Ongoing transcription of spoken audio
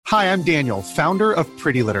Hi, I'm Daniel, founder of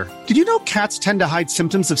Pretty Litter. Did you know cats tend to hide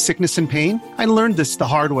symptoms of sickness and pain? I learned this the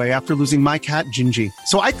hard way after losing my cat, Gingy.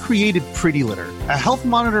 So I created Pretty Litter, a health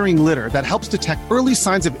monitoring litter that helps detect early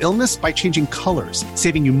signs of illness by changing colors,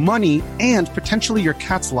 saving you money and potentially your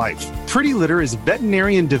cat's life. Pretty Litter is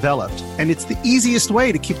veterinarian developed, and it's the easiest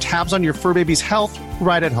way to keep tabs on your fur baby's health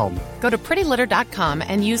right at home. Go to prettylitter.com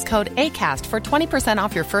and use code ACAST for 20%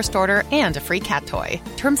 off your first order and a free cat toy.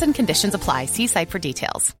 Terms and conditions apply. See site for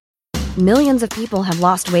details. Millions of people have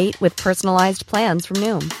lost weight with personalized plans from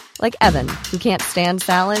Noom. Like Evan, who can't stand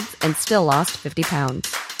salads and still lost 50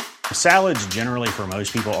 pounds. Salads generally for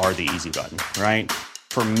most people are the easy button, right?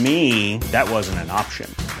 For me, that wasn't an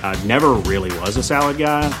option. I never really was a salad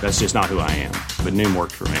guy. That's just not who I am. But Noom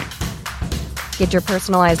worked for me. Get your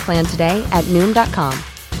personalized plan today at Noom.com.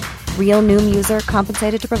 Real Noom user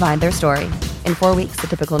compensated to provide their story. In 4 weeks, the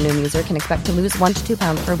typical Noom user can expect to lose 1 to 2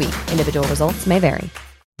 pounds per week. Individual results may vary.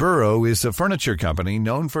 Burrow is a furniture company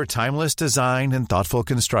known for timeless design and thoughtful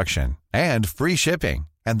construction, and free shipping,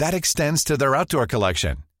 and that extends to their outdoor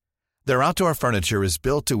collection. Their outdoor furniture is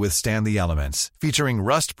built to withstand the elements, featuring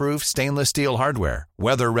rust-proof stainless steel hardware,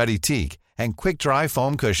 weather-ready teak, and quick-dry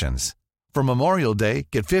foam cushions. For Memorial Day,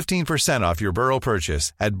 get 15% off your Burrow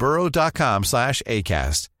purchase at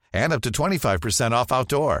burrow.com/ACAST, and up to 25% off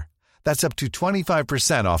outdoor. That's up to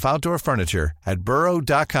 25% off outdoor furniture at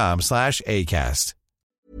burrow.com/ACAST.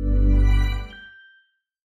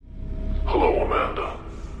 Hello, Amanda.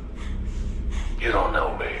 You don't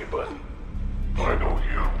know me, but I know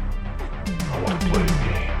you. I want to play a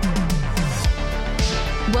game.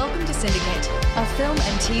 Welcome to Syndicate, a film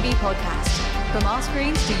and TV podcast. From our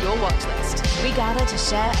screens to your watch list, we gather to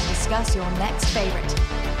share and discuss your next favorite.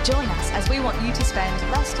 Join us as we want you to spend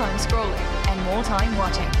less time scrolling and more time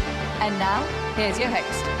watching. And now, here's your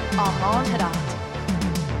host, Armand Haddad.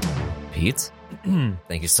 Pete,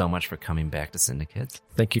 thank you so much for coming back to Syndicate.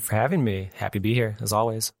 Thank you for having me. Happy to be here, as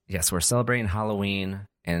always. Yes, we're celebrating Halloween,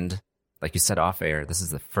 and like you said off air, this is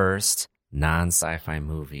the first non-sci-fi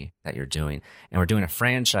movie that you're doing, and we're doing a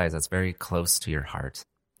franchise that's very close to your heart,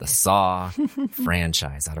 the Saw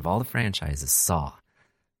franchise. Out of all the franchises, Saw.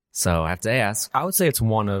 So I have to ask. I would say it's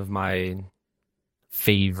one of my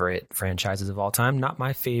favorite franchises of all time. Not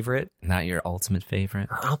my favorite. Not your ultimate favorite?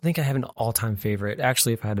 I don't think I have an all-time favorite.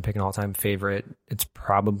 Actually, if I had to pick an all-time favorite, it's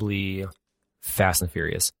probably Fast and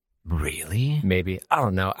Furious. Really? Maybe. I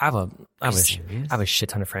don't know. I have a shit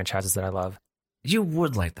ton of franchises that I love. You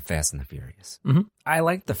would like the Fast and the Furious. Mm-hmm. I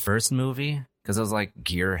liked the first movie because it was like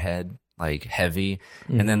gearhead, like heavy,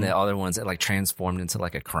 and then the other ones it like transformed into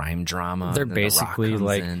like a crime drama. They're basically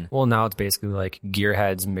like, well, now it's basically like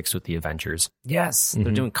gearheads mixed with the Avengers. Yes,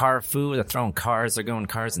 they're doing car food. They're throwing cars. They're going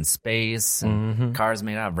cars in space. And cars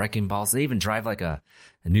made out of wrecking balls. They even drive like a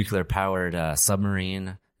nuclear powered submarine.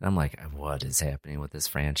 And I'm like, what is happening with this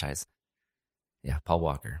franchise? Yeah, Paul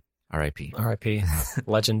Walker, R.I.P. R.I.P.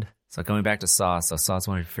 Legend. So going back to Saw, so Saw is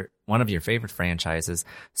one of your favorite franchises.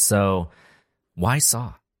 So why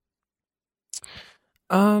Saw?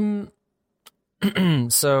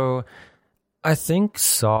 So I think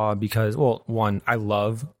Saw because, well, one, I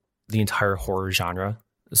love the entire horror genre.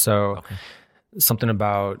 So something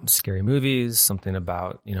about scary movies, something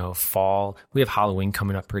about, fall. We have Halloween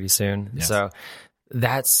coming up pretty soon. Yes. So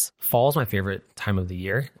fall's my favorite time of the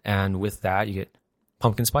year. And with that, you get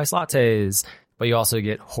pumpkin spice lattes, but you also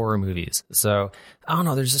get horror movies. So I don't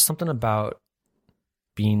know, there's just something about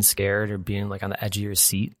being scared or being like on the edge of your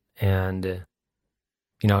seat and,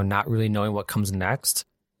 not really knowing what comes next.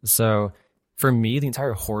 So for me, the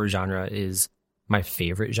entire horror genre is my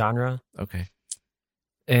favorite genre. Okay.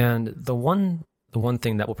 And the one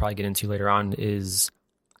thing that we'll probably get into later on is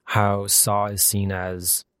how Saw is seen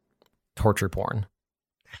as torture porn,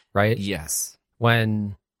 right? Yes.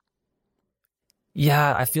 I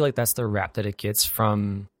feel like that's the rap that it gets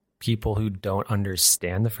from people who don't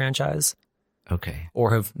understand the franchise. Okay.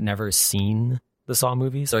 Or have never seen the Saw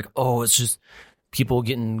movies. They're like, oh, it's just people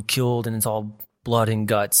getting killed and it's all blood and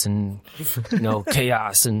guts and,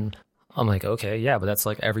 chaos. And I'm like, okay, yeah, but that's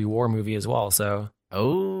like every war movie as well. So.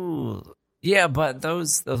 Oh, yeah, but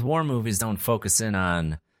those war movies don't focus in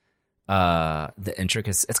on the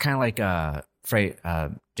intricacies. It's kind of like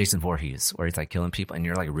Jason Voorhees, where he's like killing people and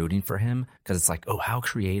you're like rooting for him because it's like, oh, how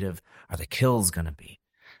creative are the kills going to be?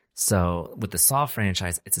 So with the Saw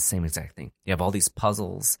franchise, it's the same exact thing. You have all these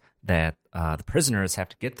puzzles that the prisoners have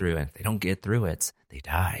to get through, and if they don't get through it, they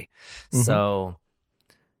die. Mm-hmm. So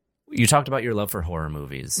you talked about your love for horror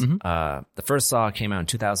movies. Mm-hmm. The first Saw came out in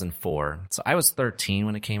 2004. So I was 13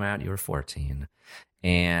 when it came out. You were 14.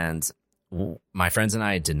 And my friends and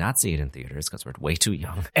I did not see it in theaters because we're way too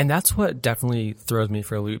young. And that's what definitely throws me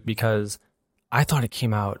for a loop, because I thought it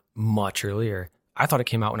came out much earlier. I thought it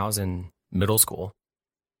came out when I was in middle school.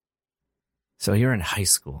 So you're in high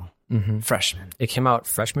school, freshman. It came out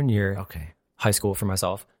freshman year, Okay. high school for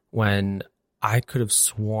myself, when I could have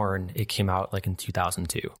sworn it came out like in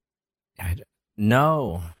 2002.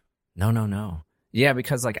 No. Yeah,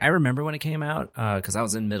 because like I remember when it came out, because I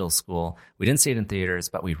was in middle school. We didn't see it in theaters,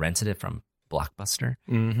 but we rented it from Blockbuster.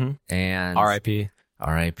 Mm-hmm. And R.I.P.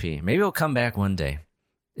 Maybe it'll come back one day.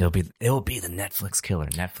 It'll be the Netflix killer.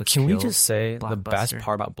 Can we just say the best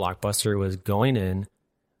part about Blockbuster was going in,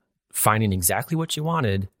 finding exactly what you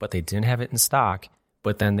wanted, but they didn't have it in stock,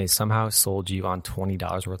 but then they somehow sold you on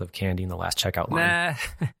 $20 worth of candy in the last checkout line.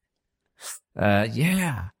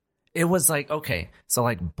 Yeah. It was like, okay, so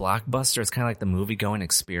like Blockbuster is kind of like the movie going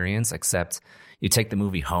experience, except you take the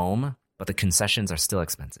movie home, but the concessions are still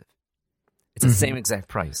expensive. It's the same exact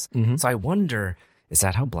price. Mm-hmm. So I wonder, is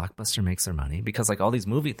that how Blockbuster makes their money? Because like all these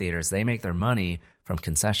movie theaters, they make their money from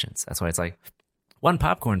concessions. That's why it's like, one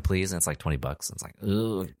popcorn, please. And it's like $20. And it's like,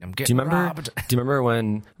 ugh, I'm getting robbed. Do you remember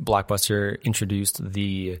when Blockbuster introduced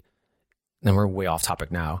and we're way off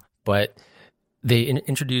topic now, but they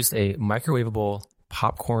introduced a microwavable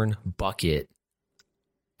popcorn bucket.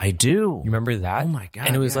 I do. You remember that? Oh my God.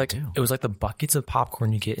 And it was yeah, it was like the buckets of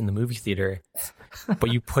popcorn you get in the movie theater, but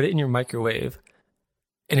you put it in your microwave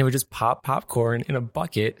and it would just pop popcorn in a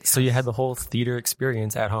bucket. So you had the whole theater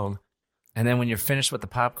experience at home. And then when you're finished with the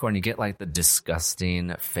popcorn, you get like the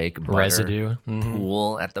disgusting fake butter residue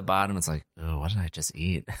pool at the bottom. It's like, oh, what did I just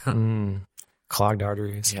eat? Clogged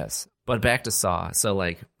arteries. Yes. But back to Saw. So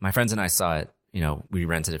like my friends and I saw it, we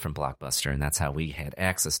rented it from Blockbuster, and that's how we had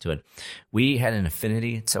access to it. We had an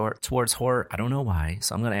affinity towards horror. I don't know why.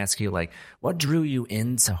 So I'm going to ask you, like, what drew you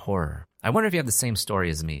into horror? I wonder if you have the same story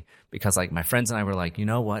as me, because like my friends and I were like, you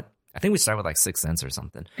know what? I think we started with like Sixth Sense or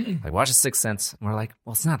something. Like watch a Sixth Sense. And we're like,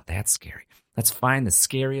 well, it's not that scary. Let's find the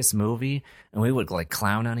scariest movie. And we would like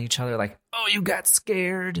clown on each other like, oh, you got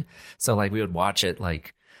scared. So like we would watch it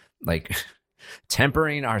like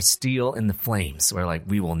tempering our steel in the flames. Where like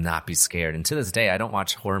we will not be scared. And to this day, I don't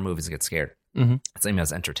watch horror movies to get scared. Same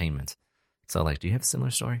as entertainment. So like, do you have a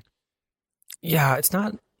similar story? Yeah, it's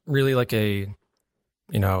not really like a,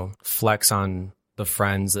 flex on the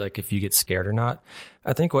friends, like if you get scared or not.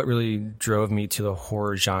 I think what really drove me to the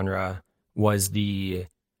horror genre was the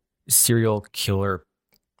serial killer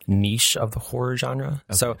niche of the horror genre.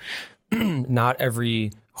 Okay. So not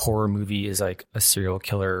every horror movie is like a serial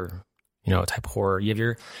killer, type horror. You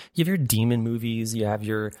have your demon movies, you have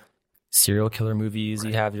your serial killer movies, right.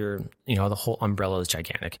 You have your, the whole umbrella is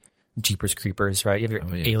gigantic. Jeepers Creepers, right? You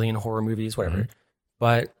have your alien horror movies, whatever.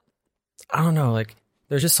 But I don't know, like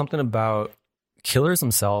there's just something about killers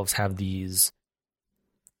themselves have these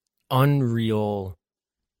unreal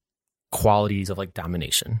qualities of like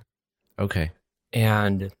domination. Okay.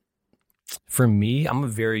 And for me, I'm a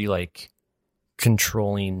very like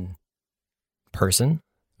controlling person.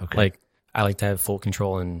 Okay. Like I like to have full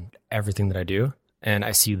control in everything that I do. And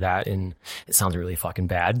I see that it sounds really fucking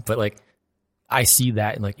bad, but like I see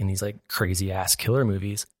that in these like crazy ass killer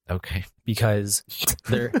movies. Okay. Because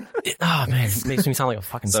they're, oh man, it makes me sound like a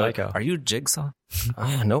fucking psycho. Are you Jigsaw?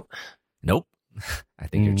 Nope. I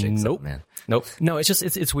think you're Jigsaw, man. Nope. No, it's just,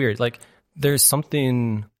 it's weird. Like there's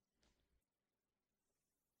something,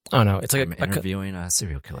 I don't know. It's like I'm interviewing a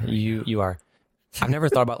serial killer. You are. I've never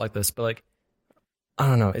thought about it like this, but like, I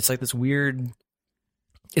don't know. It's like this weird,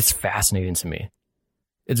 it's fascinating to me.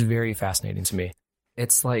 It's very fascinating to me.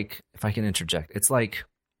 It's like, if I can interject, it's like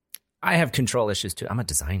I have control issues too. I'm a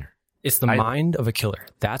designer. It's the mind of a killer.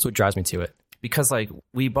 That's what drives me to it. Because like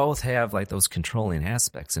we both have like those controlling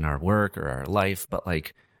aspects in our work or our life, but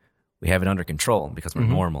like we have it under control because we're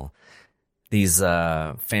normal. These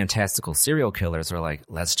fantastical serial killers are like,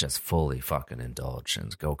 let's just fully fucking indulge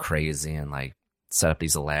and go crazy and like set up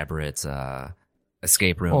these elaborate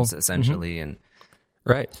escape rooms essentially. And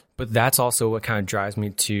right. But that's also what kind of drives me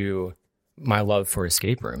to my love for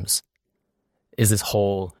escape rooms is this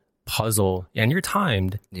whole puzzle, and you're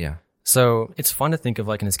timed. Yeah. So it's fun to think of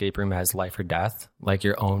like an escape room as life or death, like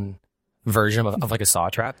your own version of like a saw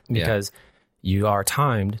trap, because you are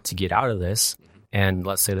timed to get out of this. And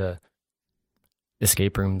let's say the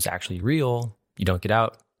escape room's actually real. You don't get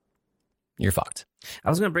out. You're fucked. I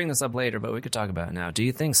was going to bring this up later, but we could talk about it now. Do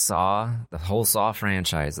you think Saw, the whole Saw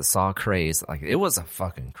franchise, the Saw craze, like it was a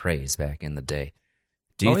fucking craze back in the day?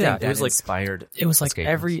 Do you think that was inspired? It was like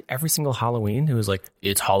every single Halloween. It was like,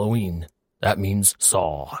 it's Halloween. That means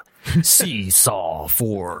Saw. See Saw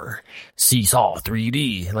 4. See Saw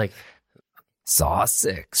 3D. Like, Saw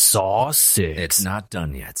 6. Saw 6. It's not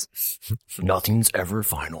done yet. Nothing's ever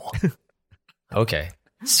final. Okay,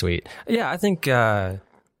 sweet. Yeah, I think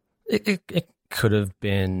it could have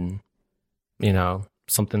been,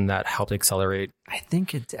 something that helped accelerate. I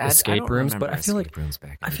think it escape rooms, but I feel like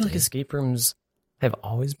escape rooms have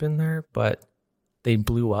always been there, but they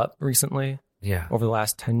blew up recently. Yeah, over the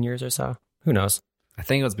last 10 years or so. Who knows? I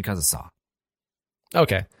think it was because of Saw.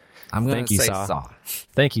 Okay, I'm going to say Saw.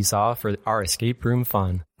 Thank you, Saw, for our escape room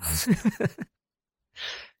fun.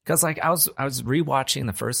 Because I was rewatching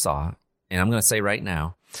the first Saw, and I'm going to say right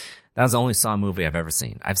now, that was the only Saw movie I've ever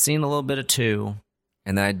seen. I've seen a little bit of 2.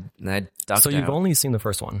 And then I ducked So you've out. only seen the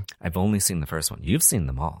first one? I've only seen the first one. You've seen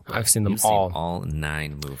them all. I've seen them You've all. Seen all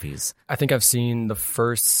 9 movies. I think I've seen the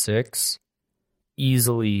first 6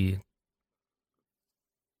 easily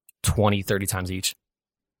 20, 30 times each.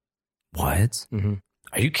 What? Mm-hmm.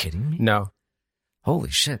 Are you kidding me? No. Holy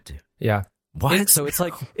shit, dude. Yeah. What? So it's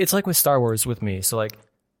like with Star Wars with me. So like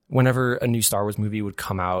whenever a new Star Wars movie would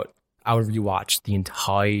come out, I would rewatch the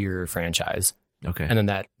entire franchise. Okay. And then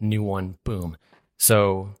that new one, boom.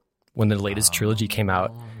 So when the latest trilogy came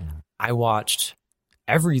out, I watched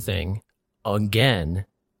everything again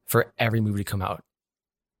for every movie to come out.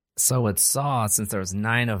 So it Saw, since there was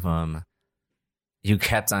 9 of them, you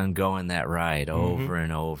kept on going that ride over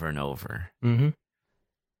and over and over. Mm-hmm.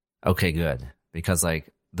 Okay, good. Because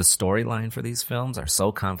like the storyline for these films are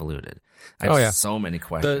so convoluted. I have so many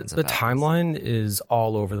questions. The timeline is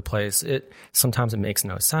all over the place. Sometimes it makes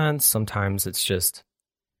no sense. Sometimes it's just,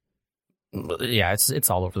 it's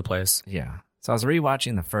all over the place. Yeah. So I was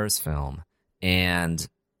rewatching the first film, and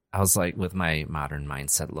I was like, with my modern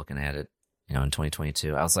mindset looking at it, in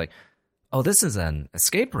 2022, I was like, oh, this is an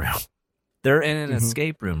escape room. They're in an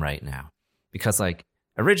escape room right now. Because like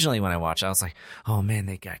originally when I watched, I was like, oh man,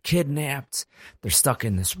 they got kidnapped. They're stuck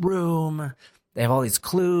in this room. They have all these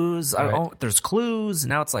clues. Right. There's clues.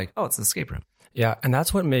 Now it's like, oh, it's an escape room. Yeah, and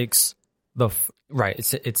that's what makes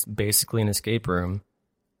right. It's basically an escape room.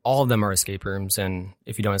 All of them are escape rooms, and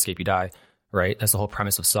if you don't escape, you die. Right? That's the whole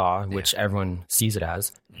premise of Saw, which everyone sees it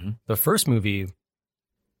as. Mm-hmm. The first movie,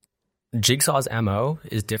 Jigsaw's MO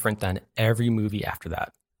is different than every movie after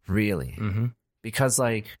that. Really? Mm-hmm. Because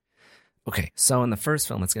like, okay, so in the first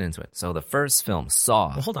film, let's get into it. So the first film, Saw.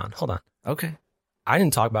 Well, hold on. Okay. I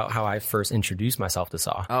didn't talk about how I first introduced myself to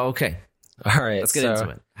Saw. Oh, okay. All right. Let's get into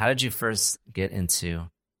it. How did you first get into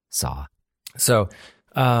Saw? So,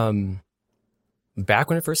 back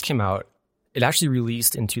when it first came out, it actually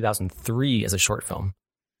released in 2003 as a short film.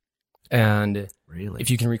 And really, if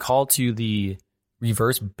you can recall to the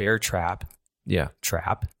reverse bear trap,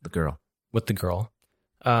 trap the girl,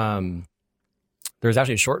 there's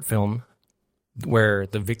actually a short film where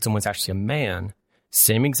the victim was actually a man,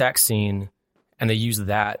 same exact scene, and they used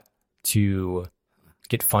that to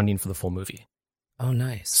get funding for the full movie. Oh,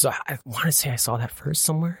 nice. So I want to say I saw that first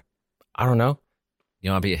somewhere. I don't know.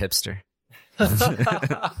 You want to be a hipster?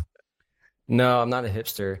 No, I'm not a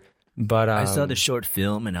hipster. But I saw the short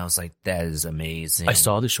film and I was like, that is amazing. I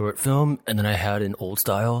saw the short film and then I had an old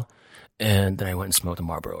style and then I went and smoked a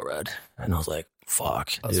Marlboro Red. And I was like,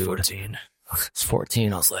 fuck, I was 14. I was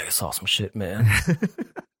 14. I was like, I saw some shit, man.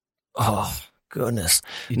 Oh, goodness.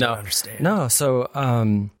 You don't understand. No, so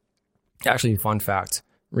actually, fun fact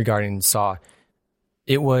regarding Saw,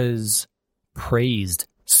 it was praised.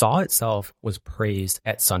 Saw itself was praised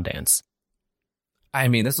at Sundance. I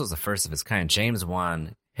mean, this was the first of its kind. James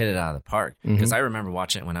Wan hit it out of the park. Because I remember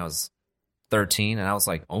watching it when I was 13, and I was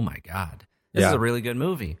like, oh my God, this is a really good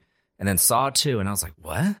movie. And then Saw 2, and I was like,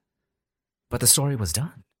 what? But the story was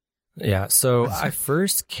done. Yeah, so I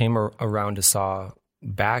first came around to Saw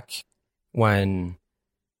back when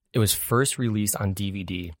it was first released on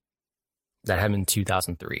DVD. That happened in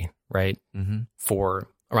 2003, right? Mm-hmm. For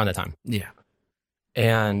around that time. Yeah.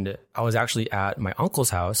 And I was actually at my uncle's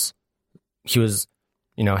house. He was,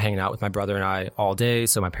 hanging out with my brother and I all day.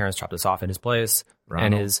 So my parents dropped us off at his place.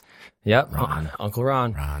 Ronald. And Uncle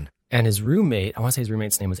Ron. And his roommate, I want to say his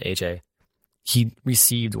roommate's name was AJ. He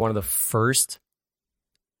received one of the first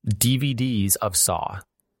DVDs of Saw.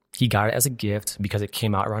 He got it as a gift because it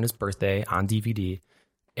came out around his birthday on DVD.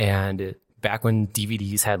 And back when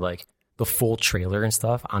DVDs had like the full trailer and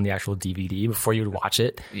stuff on the actual DVD before you would watch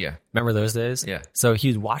it. Yeah. Remember those days? Yeah. So he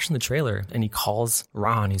was watching the trailer and he calls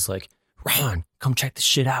Ron. He's like, Ron, come check this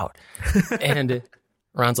shit out. And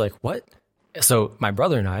Ron's like, what? So my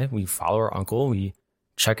brother and I, we follow our uncle. We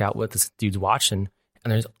check out what this dude's watching.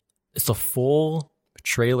 And it's the full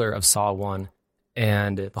trailer of Saw 1.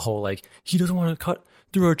 And the whole like, he doesn't want to cut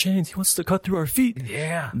through our chains. He wants to cut through our feet.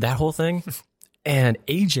 Yeah. That whole thing. And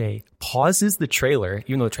AJ pauses the trailer,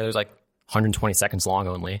 even though the trailer's like 120 seconds long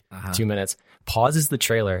only, 2 minutes, pauses the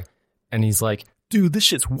trailer, and he's like, dude, this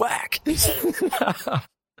shit's whack.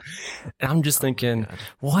 And I'm just thinking,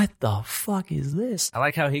 what the fuck is this? I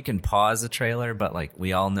like how he can pause a trailer, but like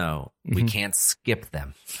we all know we can't skip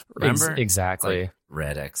them. Remember? Exactly. Like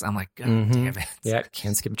Red X. I'm like, God damn it. Yeah,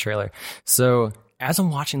 can't skip a trailer. So as I'm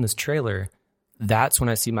watching this trailer, that's when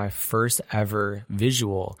I see my first ever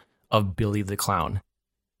visual of Billy the Clown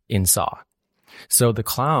in Saw. So the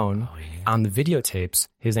clown on the videotapes,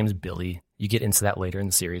 his name is Billy. You get into that later in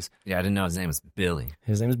the series. Yeah, I didn't know his name was Billy.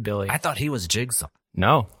 His name is Billy. I thought he was Jigsaw.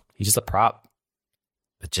 No, he's just a prop.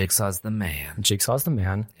 But Jigsaw's the man. Jigsaw's the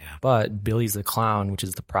man. Yeah. But Billy's the clown, which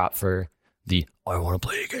is the prop for the I want to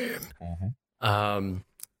play a game.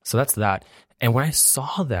 So that's that. And when I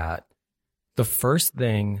saw that, the first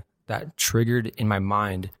thing that triggered in my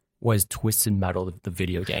mind was Twisted Metal, the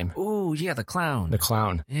video game. Ooh, yeah, the clown. The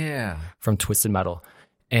clown. Yeah. From Twisted Metal.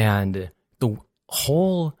 And the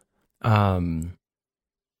whole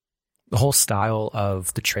style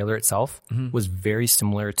of the trailer itself was very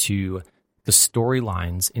similar to the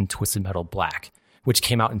storylines in Twisted Metal Black, which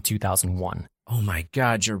came out in 2001. Oh my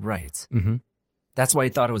God, you're right. Mm-hmm. That's why I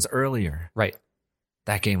thought it was earlier. Right.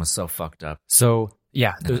 That game was so fucked up. So,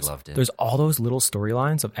 yeah, I loved it. There's all those little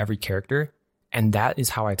storylines of every character, and that is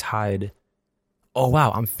how I tied, oh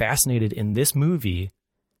wow, I'm fascinated in this movie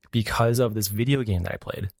because of this video game that I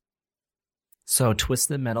played. So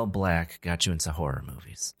Twisted Metal Black got you into horror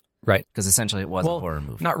movies. Right. Because essentially it was a horror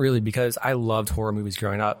movie. Not really, because I loved horror movies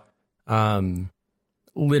growing up.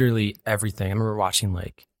 Literally everything. I remember watching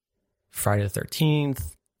like Friday the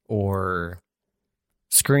 13th or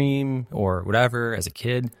Scream or whatever as a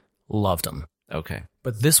kid. Loved them. Okay.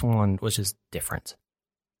 But this one was just different.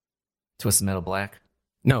 Twisted Metal Black?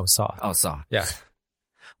 No, Saw. Oh, Saw. Yeah.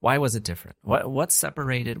 Why was it different? What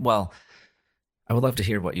separated? Well, I would love to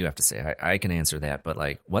hear what you have to say. I can answer that, but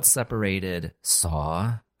like, what separated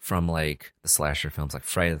Saw from like the slasher films like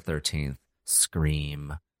Friday the 13th,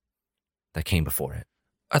 Scream, that came before it?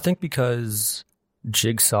 I think because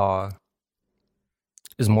Jigsaw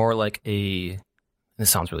is more like this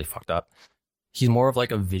sounds really fucked up. He's more of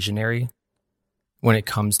like a visionary when it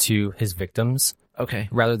comes to his victims. Okay.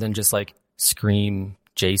 Rather than just like Scream,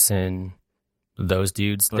 Jason, those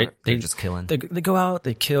dudes. They're just killing. They go out,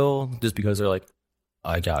 they kill just because they're like,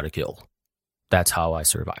 I gotta kill. That's how I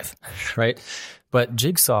survive. Right? But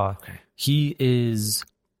Jigsaw, he is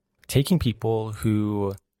taking people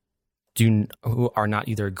who are not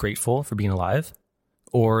either grateful for being alive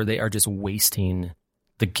or they are just wasting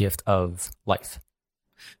the gift of life.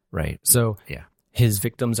 Right. So yeah, his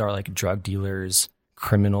victims are like drug dealers,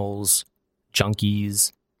 criminals,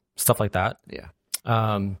 junkies, stuff like that.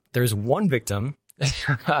 Yeah. There's one victim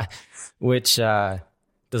which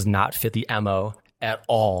does not fit the MO at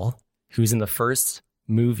all, who's in the first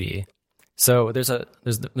movie. So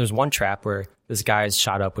there's one trap where this guy is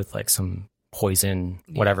shot up with like some poison,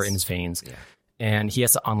 whatever, in his veins. Yeah. And he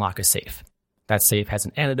has to unlock a safe. That safe has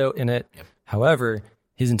an antidote in it. Yep. However,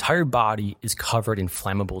 his entire body is covered in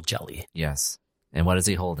flammable jelly. Yes. And what is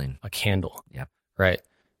he holding? A candle. Yep. Right.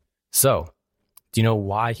 So, do you know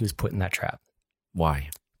why he was put in that trap? Why?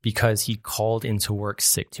 Because he called into work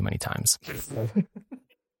sick too many times.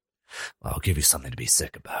 Well, I'll give you something to be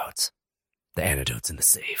sick about. The antidote's in the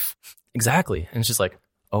safe. Exactly. And it's just like,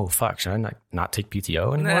 oh, fuck, should I not take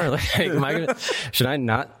PTO anymore? Should I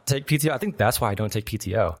not take PTO? I think that's why I don't take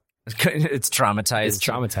PTO. It's traumatized. It's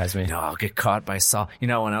traumatized me. No, I'll get caught by Saw. You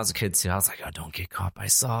know, when I was a kid too, I was like, oh, don't get caught by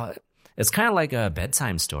Saw. It's kind of like a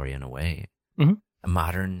bedtime story in a way. Mm-hmm. A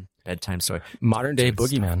modern bedtime story. Modern day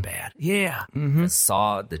boogeyman. Bad. Yeah.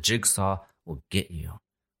 Mm-hmm. The Jigsaw will get you.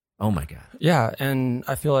 Oh my God. Yeah. And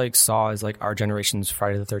I feel like Saw is like our generation's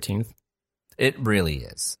Friday the 13th. It really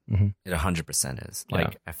is. Mm-hmm. It 100% is.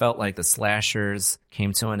 Like, I felt like the slashers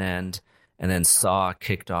came to an end and then Saw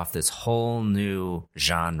kicked off this whole new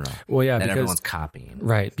genre. Well, yeah, that because everyone's copying.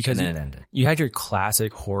 Right. Because and then it ended. You had your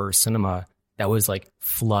classic horror cinema that was like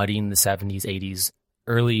flooding the 70s, 80s,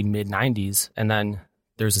 early mid 90s. And then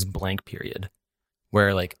there's this blank period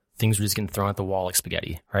where like things were just getting thrown at the wall like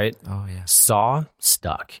spaghetti. Right. Oh, yeah. Saw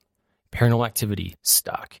stuck. Paranormal Activity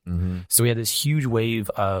stuck. Mm-hmm. So we had this huge wave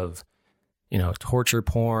of, you know, torture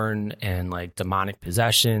porn and like demonic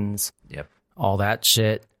possessions. Yep. All that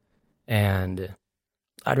shit. And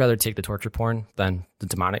I'd rather take the torture porn than the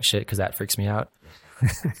demonic shit because that freaks me out.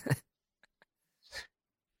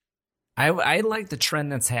 I like the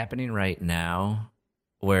trend that's happening right now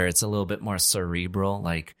where it's a little bit more cerebral,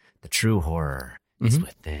 like the true horror is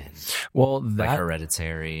within. Well, like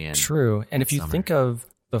Hereditary. And true. And if you Summer. think of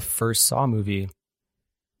the first Saw movie,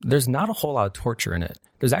 there's not a whole lot of torture in it.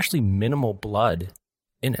 There's actually minimal blood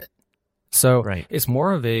in it. So it's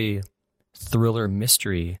more of a thriller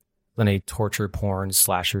mystery than a torture porn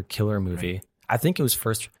slasher killer movie. Right. I think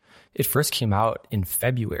it first came out in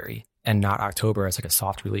February and not October as like a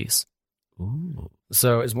soft release. Ooh.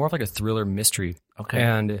 So it's more of like a thriller mystery. Okay.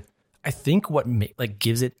 And I think what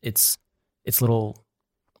gives it its little,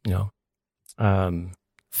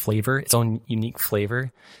 flavor, its own unique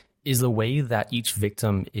flavor, is the way that each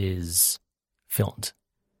victim is filmed.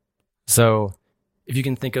 So if you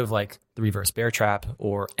can think of like the reverse bear trap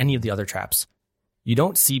or any of the other traps, you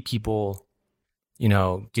don't see people,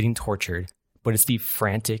 getting tortured, but it's the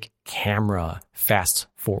frantic camera fast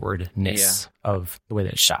forwardness of the way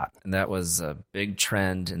that it's shot. And that was a big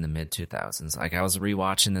trend in the mid 2000s. Like I was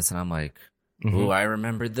rewatching this and I'm like, ooh, I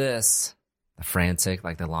remember this. The frantic,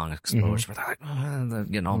 like the long exposure, where they're like, they're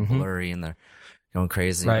getting all blurry and they're going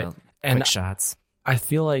crazy. Right. And quick shots. I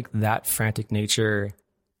feel like that frantic nature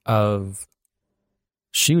of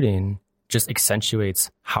shooting just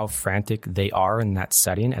accentuates how frantic they are in that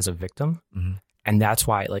setting as a victim. And that's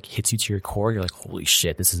why it like hits you to your core. You're like, holy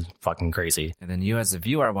shit, this is fucking crazy. And then you as a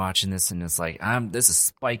viewer are watching this and it's like, this is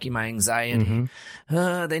spiking my anxiety.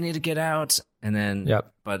 They need to get out. And then,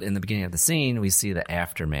 but in the beginning of the scene, we see the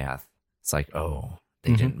aftermath. It's like, oh,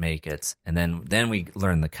 they didn't make it. And then we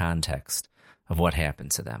learn the context of what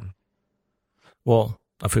happened to them. Well,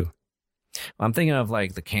 of who? Well, I'm thinking of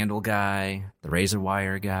like the candle guy, the razor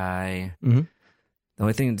wire guy. The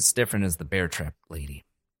only thing that's different is the bear trap lady.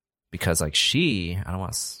 Because like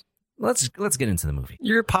let's get into the movie.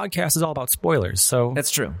 Your podcast is all about spoilers, so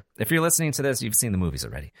that's true. If you're listening to this, you've seen the movies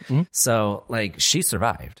already. So like she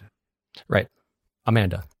survived. Right.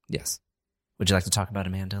 Amanda. Yes. Would you like to talk about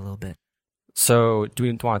Amanda a little bit? So do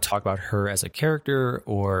we want to talk about her as a character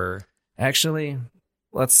or? Actually,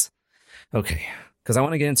 okay. Because I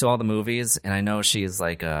want to get into all the movies and I know she is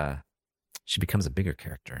like she becomes a bigger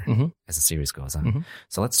character as the series goes on.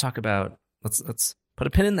 So let's talk about, let's put a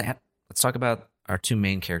pin in that. Let's talk about our two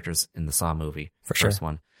main characters in the Saw movie. For sure. First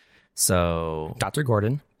one. So Dr.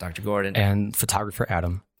 Gordon. And photographer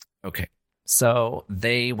Adam. Okay. So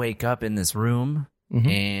they wake up in this room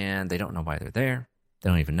and they don't know why they're there. They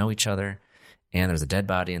don't even know each other. And there's a dead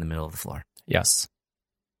body in the middle of the floor. Yes.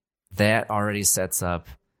 That already sets up,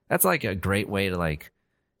 that's like a great way to like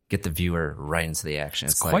get the viewer right into the action.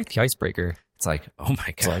 It's quite the icebreaker. It's like, oh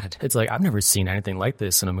my God. It's like, I've never seen anything like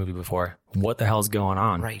this in a movie before. What the hell is going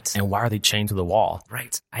on? Right. And why are they chained to the wall?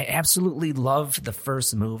 Right. I absolutely loved the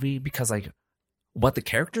first movie because like what the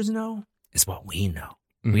characters know is what we know.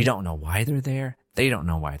 We don't know why they're there. They don't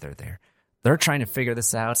know why they're there. They're trying to figure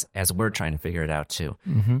this out as we're trying to figure it out too.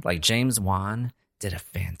 Like James Wan did a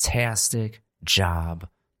fantastic job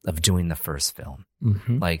of doing the first film.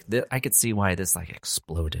 Like I could see why this like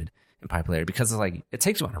exploded in popularity because it's like, it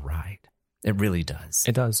takes you on a ride. It really does.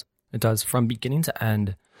 It does from beginning to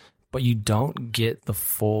end, but you don't get the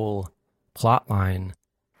full plot line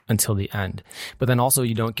until the end. But then also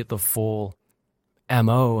you don't get the full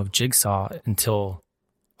MO of Jigsaw until,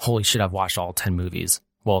 holy shit, I've watched all 10 movies.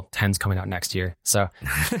 Well, 10's coming out next year. So,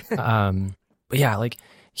 but yeah, like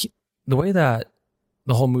the way that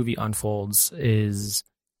the whole movie unfolds is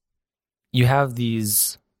you have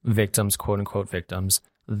these victims, quote unquote victims,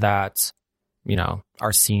 that,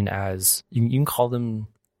 are seen as, you can call them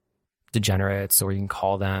degenerates, or you can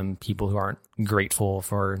call them people who aren't grateful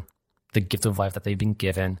for the gift of life that they've been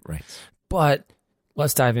given. Right. But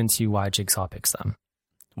let's dive into why Jigsaw picks them.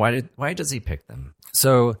 Why does he pick them?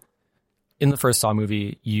 So in the first Saw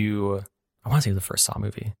movie, I want to say the first Saw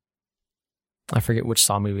movie. I forget which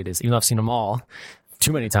Saw movie it is, even though I've seen them all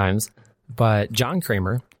too many times. But John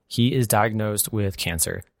Kramer, he is diagnosed with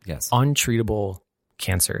cancer. Yes. Untreatable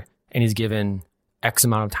cancer. And he's given X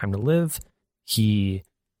amount of time to live. He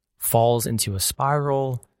falls into a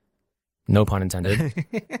spiral. No pun intended.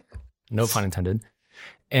 No pun intended.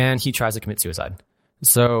 And he tries to commit suicide.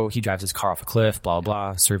 So he drives his car off a cliff, blah,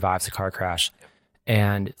 blah, blah, survives the car crash.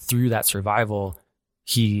 And through that survival,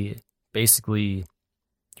 he basically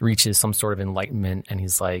reaches some sort of enlightenment. And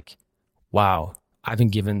he's like, wow, I've been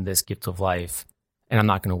given this gift of life and I'm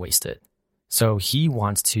not going to waste it. So he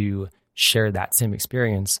wants to share that same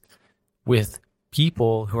experience with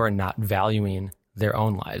people who are not valuing their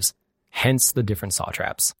own lives. Hence the different Saw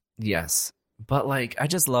traps. Yes. But like, I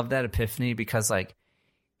just love that epiphany because like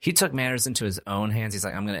he took matters into his own hands. He's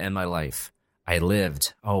like, I'm going to end my life. I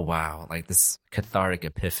lived. Oh, wow. Like this cathartic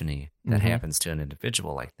epiphany that happens to an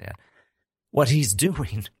individual like that. What he's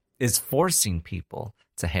doing is forcing people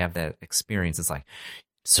to have that experience. It's like,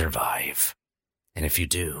 survive. And if you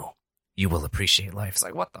do, you will appreciate life. It's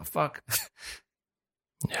like, what the fuck?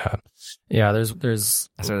 Yeah. There's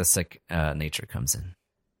That's where the sick nature comes in.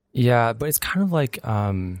 Yeah, but it's kind of like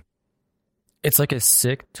it's like a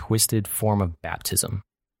sick, twisted form of baptism.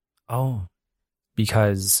 Oh,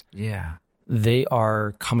 because yeah, they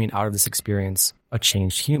are coming out of this experience a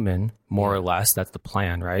changed human, more or less. That's the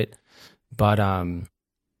plan, right? But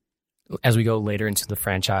as we go later into the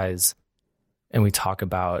franchise and we talk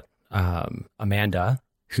about Amanda,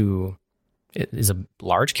 who is a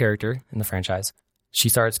large character in the franchise, she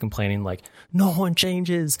starts complaining like, no one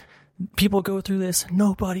changes. People go through this.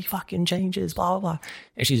 Nobody fucking changes, blah, blah, blah.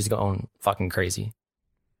 And she's just going fucking crazy.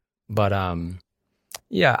 But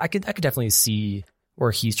yeah, I could definitely see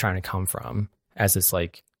where he's trying to come from as this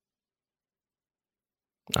like,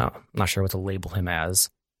 I'm not sure what to label him as,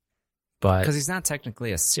 but because he's not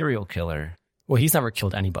technically a serial killer. Well, he's never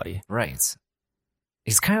killed anybody. Right.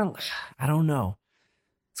 He's kind of, I don't know.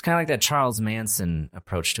 It's kind of like that Charles Manson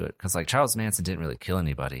approach to it. Because like Charles Manson didn't really kill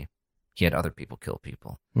anybody. He had other people kill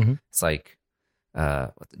people. Mm-hmm. It's like,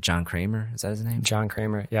 John Kramer, is that his name? John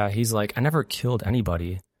Kramer. Yeah, he's like, I never killed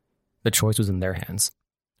anybody. The choice was in their hands.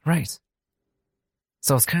 Right.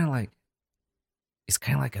 So it's kind of like, he's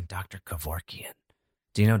kind of like a Dr. Kevorkian.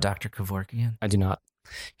 Do you know Dr. Kevorkian? I do not.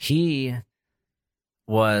 He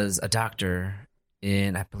was a doctor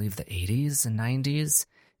in, I believe, the 80s and 90s,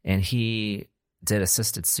 and he did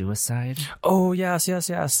assisted suicide. Oh, yes.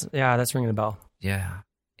 Yeah, that's ringing a bell. Yeah.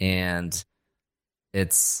 And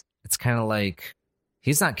it's kind of like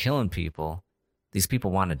he's not killing people. These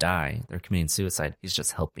people want to die. They're committing suicide. He's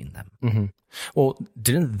just helping them. Mm-hmm. Well,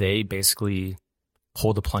 didn't they basically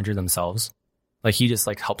pull the plunger themselves? Like he just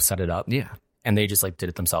like helped set it up. Yeah. And they just like did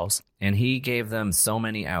it themselves. And he gave them so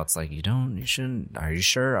many outs. Like, you shouldn't. Are you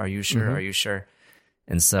sure? Are you sure? Mm-hmm. Are you sure?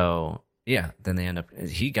 And so, yeah, then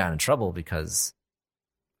he got in trouble because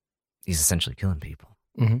he's essentially killing people.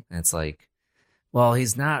 Mm-hmm. And it's like, well,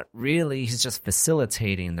 he's not really, he's just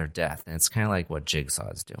facilitating their death. And it's kind of like what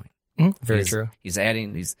Jigsaw is doing. Mm-hmm. Very true. He's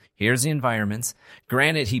adding here's the environments.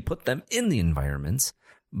 Granted, he put them in the environments,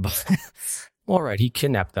 but well, right. He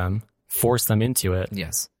kidnapped them, forced them into it.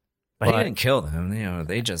 Yes. But he didn't kill them. You know,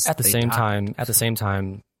 they just at the same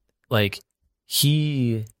time, like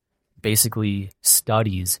he basically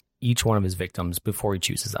studies each one of his victims before he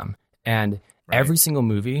chooses them. And every single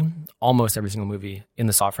movie, almost every single movie in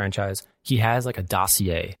the Saw franchise, he has like a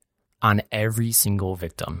dossier on every single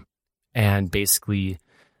victim. And basically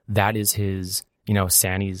that is his,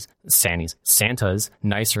 Santa's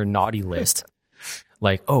nice or naughty list.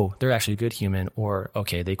 Like, oh, they're actually a good human, or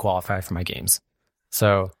okay, they qualify for my games.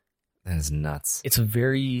 So that is nuts. It's a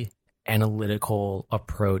very analytical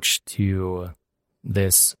approach to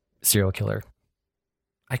this serial killer.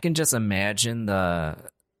 I can just imagine the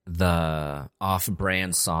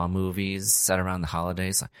off-brand Saw movies set around the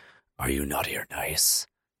holidays. Like, are you naughty or nice?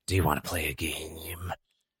 Do you want to play a game?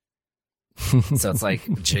 So it's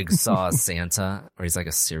like Jigsaw Santa, or he's like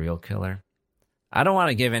a serial killer. I don't want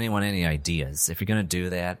to give anyone any ideas. If you're going to do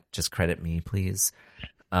that, just credit me, please.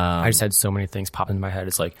 I just had so many things pop into my head.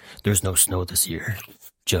 It's like, there's no snow this year.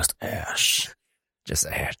 Just ash. Just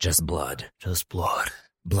ash. Just blood. Just blood.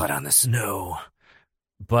 Blood on the snow.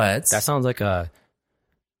 But that sounds like a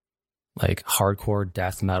hardcore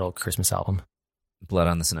death metal Christmas album. Blood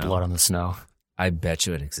on the Snow. Blood on the Snow. I bet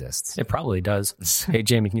you it exists. It probably does. Hey,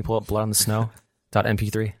 Jamie, can you pull up Blood on the Snow?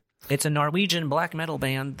 .mp3. It's a Norwegian black metal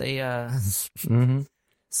band. They Mm-hmm.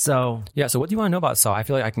 So yeah. So what do you want to know about Saw? I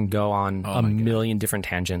feel like I can go on a million different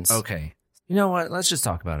tangents. Okay. You know what? Let's just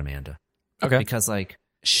talk about Amanda. Okay. Because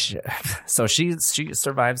she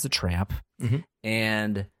survives the trap, mm-hmm.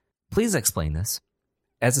 and please explain this.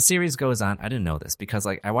 As the series goes on, I didn't know this because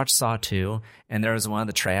I watched Saw 2, and there was one of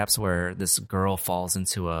the traps where this girl falls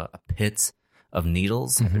into a pit of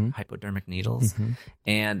needles, mm-hmm. hypodermic needles. Mm-hmm.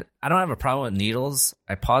 And I don't have a problem with needles.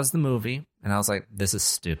 I paused the movie and I was like, this is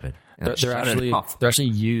stupid. They're actually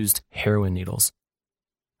used heroin needles.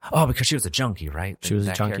 Oh, because she was a junkie, right? She was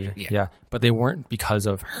a junkie. Yeah. But they weren't because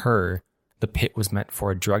of her. The pit was meant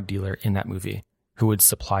for a drug dealer in that movie who would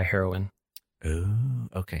supply heroin. Oh,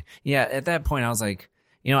 okay. Yeah. At that point, I was like,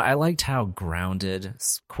 I liked how grounded,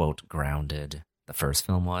 quote, grounded the first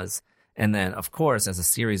film was. And then, of course, as the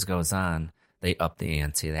series goes on, they up the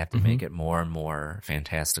ante. They have to mm-hmm. make it more and more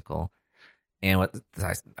fantastical. And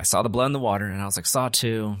I saw the blood in the water, and I was like, Saw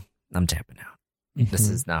 2, I'm tapping out. Mm-hmm. This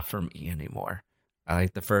is not for me anymore. I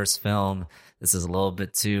like the first film. This is a little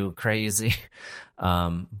bit too crazy.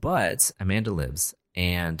 But Amanda lives,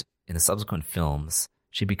 and in the subsequent films,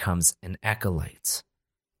 she becomes an acolyte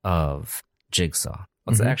of Jigsaw.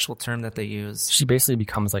 What's mm-hmm. the actual term that they use? She basically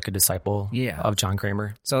becomes like a disciple of John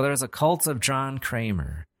Kramer. So there's a cult of John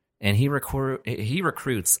Kramer, And he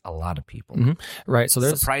recruits a lot of people. Right. So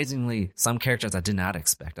there's surprisingly some characters I did not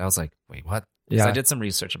expect. I was like, wait, what? Yeah. I did some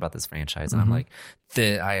research about this franchise, and I'm like,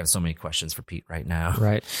 I have so many questions for Pete right now.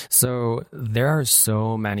 Right. So there are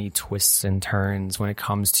so many twists and turns when it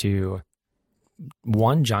comes to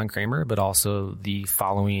one, John Kramer, but also the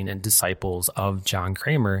following and disciples of John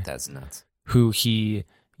Kramer. That's nuts. Who he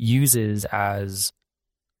uses as,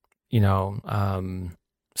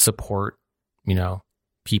 support,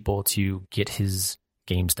 people to get his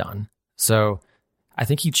games done. So I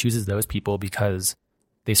think he chooses those people because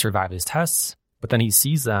they survive his tests, but then he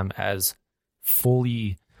sees them as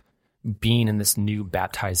fully being in this new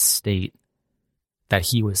baptized state that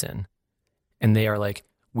he was in. And they are like,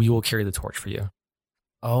 we will carry the torch for you.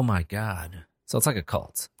 Oh my God. So it's like a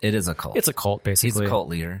cult. It is a cult. It's a cult, basically. He's a cult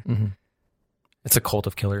leader. It's a cult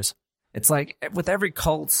of killers. It's like with every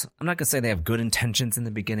cult, I'm not going to say they have good intentions in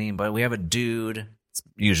the beginning, but we have a dude, it's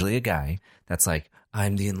usually a guy, that's like,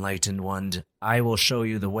 I'm the enlightened one. I will show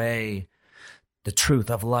you the way, the truth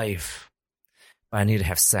of life. But I need to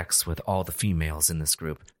have sex with all the females in this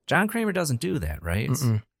group. John Kramer doesn't do that, right?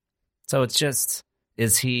 So it's just,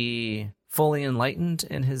 is he fully enlightened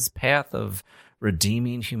in his path of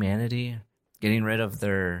redeeming humanity, getting rid of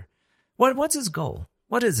their... What's his goal?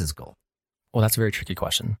 What is his goal? Well, that's a very tricky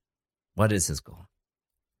question. What is his goal?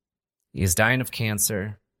 He's dying of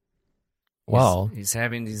cancer. Well, he's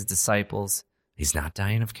having these disciples. He's not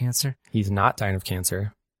dying of cancer? He's not dying of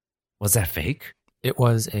cancer. Was that fake? It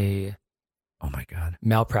was a... Oh my God.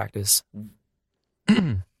 Malpractice.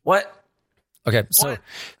 What? Okay, What?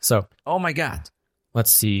 so... Oh my God.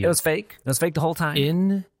 Let's see. It was fake? It was fake the whole time?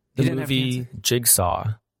 In the movie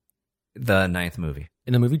Jigsaw. The 9th movie.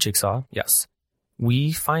 In the movie Jigsaw, yes.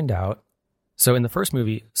 We find out... So in the first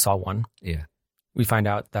movie, Saw 1, yeah, we find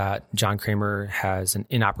out that John Kramer has an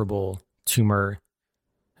inoperable tumor,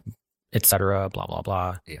 etc., blah, blah,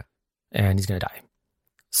 blah. Yeah. And he's going to die.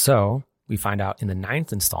 So we find out in the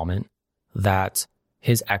 9th installment that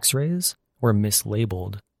his x-rays were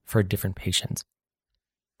mislabeled for a different patient.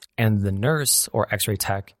 And the nurse or x-ray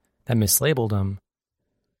tech that mislabeled him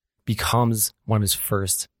becomes one of his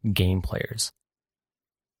first game players.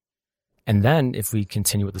 And then if we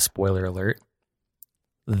continue with the spoiler alert,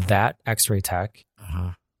 that x-ray tech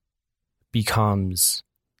becomes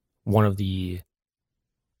one of the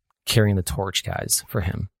carrying the torch guys for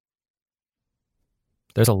him.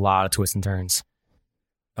 There's a lot of twists and turns.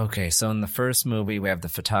 Okay, so in the first movie, we have the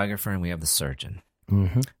photographer and we have the surgeon.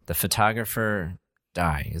 The photographer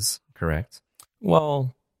dies, correct?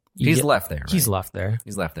 Well, he's left there. Right? He's left there.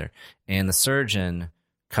 He's left there. And the surgeon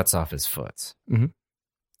cuts off his foot.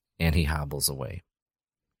 And he hobbles away.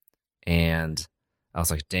 And I was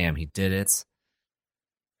like, damn, he did it.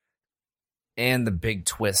 And the big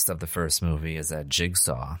twist of the first movie is that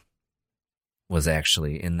Jigsaw was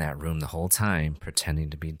actually in that room the whole time pretending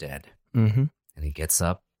to be dead. And he gets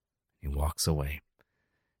up, he walks away.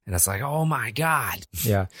 And it's like, oh my God.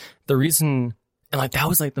 Yeah. The reason, and like that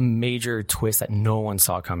was like the major twist that no one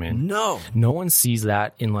saw coming. No one sees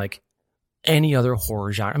that in like any other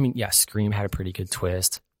horror genre. I mean, yeah, Scream had a pretty good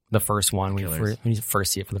twist. The first one, when you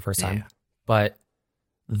first see it for the first time. But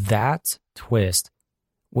that twist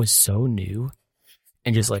was so new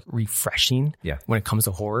and just like refreshing when it comes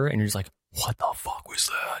to horror. And you're just like, what the fuck was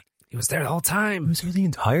that? He was there the whole time. He was there the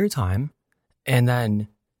entire time. And then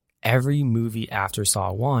every movie after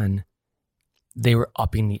Saw 1, they were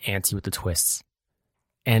upping the ante with the twists.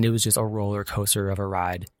 And it was just a roller coaster of a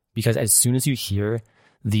ride. Because as soon as you hear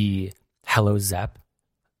the Hello Zepp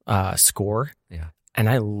score, and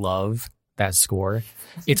I love that score.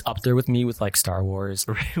 It's up there with me with like Star Wars.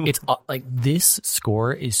 It's like this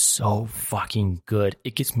score is so fucking good.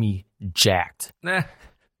 It gets me jacked. You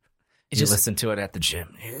listen to it at the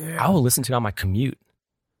gym. I will listen to it on my commute.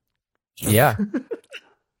 Yeah.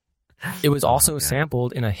 It was also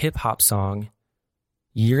sampled in a hip hop song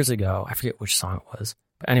years ago. I forget which song it was.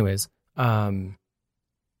 But anyways, but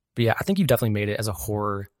yeah, I think you've definitely made it as a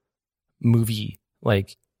horror movie,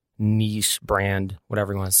 like niche brand,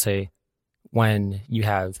 whatever you want to say, when you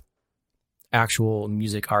have actual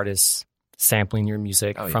music artists sampling your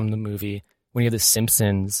music from the movie, when you have the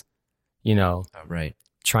Simpsons,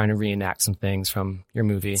 trying to reenact some things from your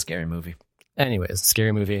movie. Scary movie. Anyways,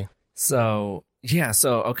 scary movie. So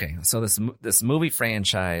this movie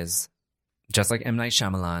franchise, just like M. Night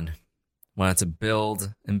Shyamalan, wanted to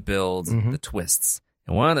build the twists.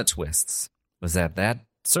 And one of the twists was that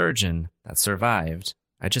surgeon that survived,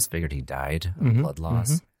 I just figured he died of blood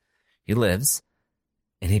loss. He lives,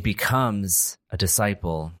 and he becomes a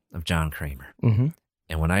disciple of John Kramer.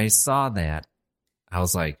 And when I saw that, I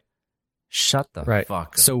was like, Shut the Right. fuck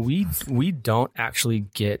up. So we don't actually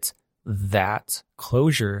get that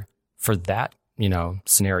closure for that,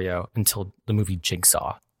 scenario until the movie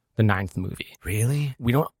Jigsaw, the 9th movie. Really?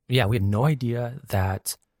 We had no idea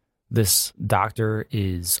that this doctor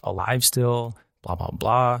is alive still, blah, blah,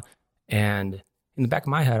 blah. And in the back of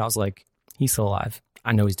my head, I was like, he's still alive.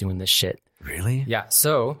 I know he's doing this shit. Really? Yeah.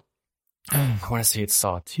 So I want to say it's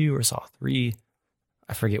Saw 2 or Saw 3.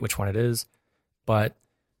 I forget which one it is. But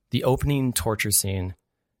the opening torture scene,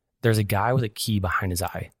 there's a guy with a key behind his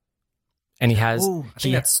eye. And he has, I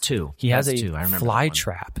think that's 2. He has That's a 2. I remember fly that one.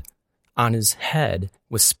 trap on his head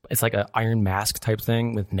with, it's like an iron mask type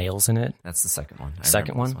thing with nails in it. That's the second one. I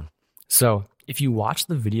Second remember one? this So if you watch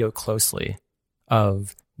the video closely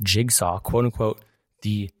of Jigsaw, quote unquote,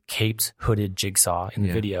 the caped hooded Jigsaw in the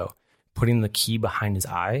Yeah. video, putting the key behind his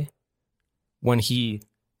eye, when he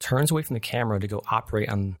turns away from the camera to go operate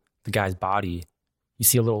on the guy's body, you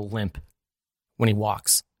see a little limp when he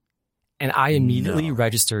walks. And I immediately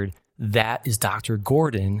registered that is Dr.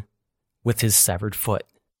 Gordon with his severed foot.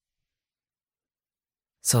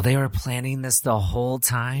 So they were planning this the whole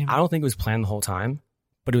time? I don't think it was planned the whole time,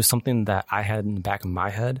 but it was something that I had in the back of my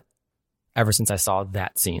head ever since I saw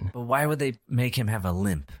that scene. But why would they make him have a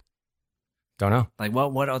limp? Don't know. Like,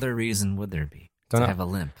 what other reason would there be Don't to know. have a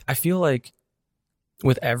limp? I feel like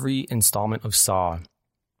with every installment of Saw,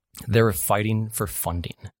 they were fighting for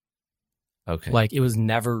funding. Okay. Like, it was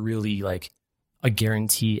never really like a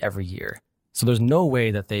guarantee every year. So there's no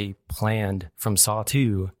way that they planned from Saw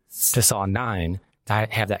 2 to Saw 9 to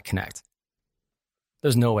have that connect.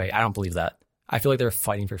 There's no way. I don't believe that. I feel like they're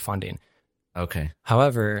fighting for funding. Okay.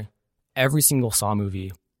 However, every single Saw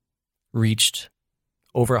movie reached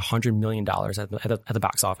over $100 million at the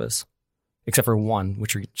box office, except for one,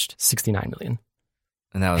 which reached $69 million.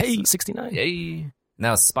 And that was Hey, 69. Yay. And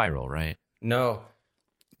that was Spiral, right? No.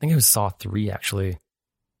 I think it was Saw 3, actually.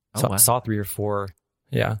 Oh, wow. Saw 3 or 4.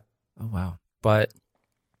 Yeah. Oh, wow. But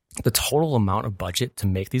the total amount of budget to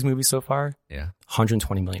make these movies so far, Yeah.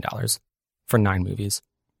 $120 million for 9 movies.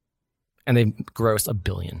 And they've grossed $1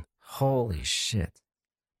 billion. Holy shit.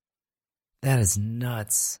 That is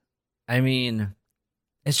nuts. I mean,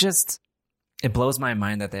 it blows my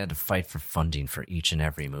mind that they had to fight for funding for each and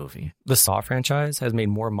every movie. The Saw franchise has made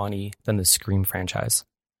more money than the Scream franchise.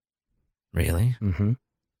 Really? Mm-hmm.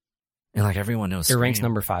 And like everyone knows It Scream. ranks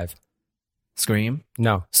number 5. Scream?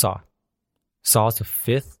 No, Saw. Saw is the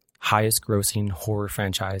 5th highest grossing horror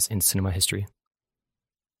franchise in cinema history.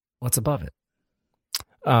 What's above it?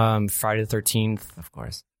 Friday the 13th. Of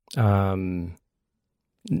course.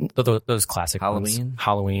 Those classic Halloween? ones.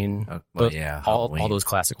 Halloween. Well, yeah, all Halloween. those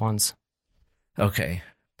classic ones. Okay.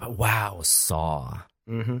 But wow, Saw.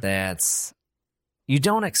 Mm-hmm. That's... You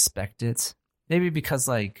don't expect it. Maybe because,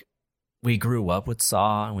 like, we grew up with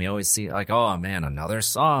Saw, and we always see, like, oh, man, another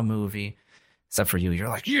Saw movie. Except for you. You're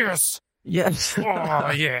like, yes! Yes.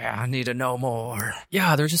 Oh, yeah, I need to know more.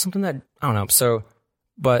 Yeah, there's just something that, I don't know. So,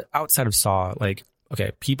 but outside of Saw, like,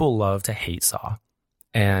 okay, people love to hate Saw.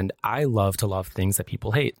 And I love to love things that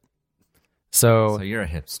people hate. So you're a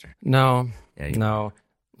hipster. No, Yeah, no.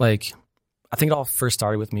 Like, I think it all first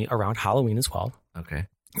started with me around Halloween as well. Okay.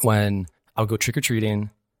 When I would go trick-or-treating,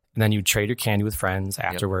 and then you'd trade your candy with friends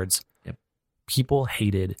afterwards. Yep. People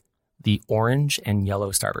hated the orange and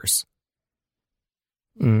yellow Starburst.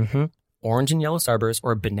 Mm-hmm. Orange and yellow Starburst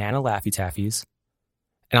or banana Laffy Taffies.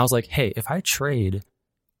 And I was like, hey, if I trade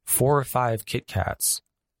 4 or 5 Kit Kats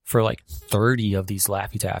for like 30 of these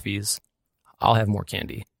Laffy Taffies, I'll have more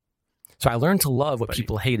candy. So I learned to love what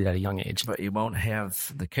people hated at a young age. But you won't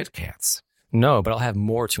have the Kit Kats. No, but I'll have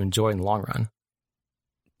more to enjoy in the long run.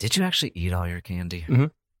 Did you actually eat all your candy? Mm-hmm.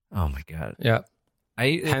 Oh, my God. Yeah.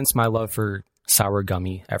 Hence my love for sour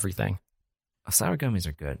gummy everything. Sour gummies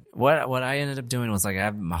are good. What I ended up doing was, like, I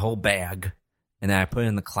have my whole bag, and then I put it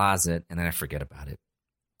in the closet, and then I forget about it.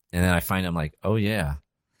 And then I find I'm like, oh, yeah.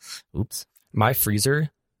 Oops. My freezer,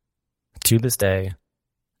 to this day,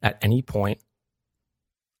 at any point,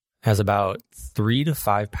 has about 3 to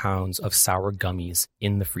 5 pounds of sour gummies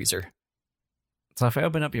in the freezer. So if I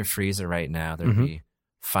open up your freezer right now, there'd be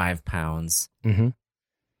 5 pounds. Mm-hmm.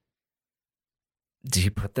 Do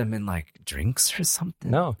you put them in, like, drinks or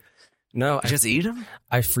something? No. You just eat them?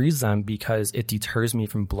 I freeze them because it deters me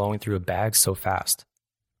from blowing through a bag so fast.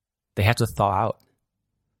 They have to thaw out.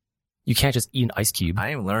 You can't just eat an ice cube. I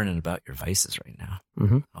am learning about your vices right now.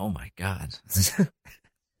 Mm-hmm. Oh, my God.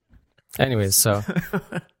 Anyways, so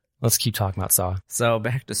let's keep talking about Saw. So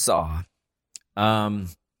back to Saw. I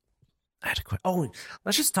had to quit. Oh,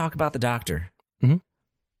 let's just talk about the doctor. Mm-hmm.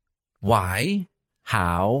 Why?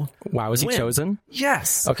 How? Why was he when? chosen?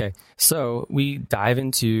 Yes. Okay, so we dive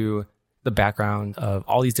into the background of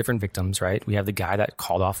all these different victims, right? We have the guy that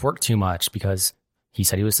called off work too much because he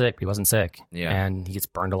said he was sick, but he wasn't sick. Yeah. And he gets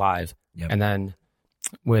burned alive. Yep. And then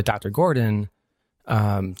with Dr. Gordon,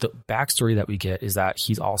 the backstory that we get is that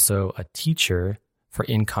he's also a teacher for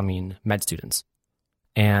incoming med students.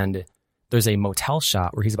 And there's a motel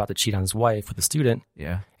shot where he's about to cheat on his wife with a student.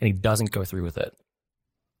 Yeah. And he doesn't go through with it.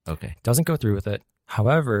 Okay. Doesn't go through with it.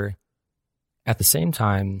 However, at the same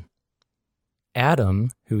time,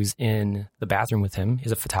 Adam, who's in the bathroom with him,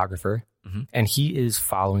 is a photographer. Mm-hmm. And he is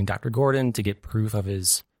following Dr. Gordon to get proof of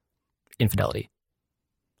his infidelity.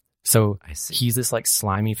 So he's this like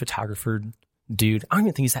slimy photographer dude. I don't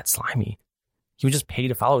even think he's that slimy. He was just paid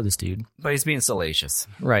to follow this dude. But he's being salacious.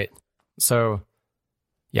 Right. So,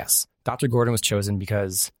 yes, Dr. Gordon was chosen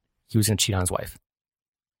because he was going to cheat on his wife.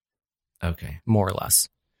 Okay. More or less.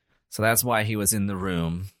 So that's why he was in the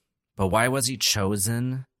room. But why was he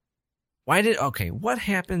chosen? What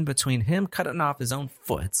happened between him cutting off his own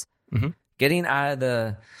foot, mm-hmm. getting out of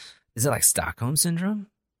the, is it like Stockholm Syndrome?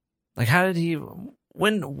 Like how did he,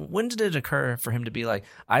 when did it occur for him to be like,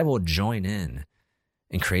 I will join in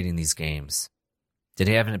creating these games? Did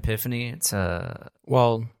he have an epiphany?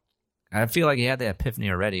 Well, I feel like he had the epiphany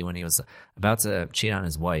already when he was about to cheat on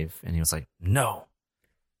his wife and he was like, no.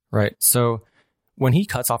 Right. So when he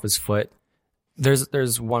cuts off his foot,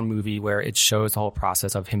 there's one movie where it shows the whole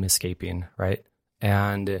process of him escaping, right?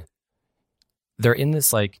 And they're in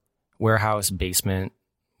this like warehouse basement,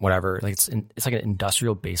 whatever. Like it's like an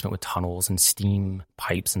industrial basement with tunnels and steam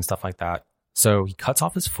pipes and stuff like that. So he cuts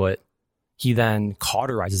off his foot. He then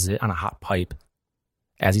cauterizes it on a hot pipe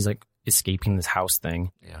as he's like escaping this house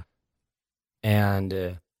thing. Yeah.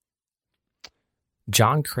 And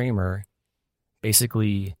John Kramer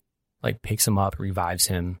basically like picks him up, revives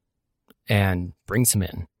him, and brings him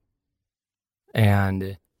in.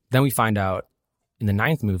 And then we find out in the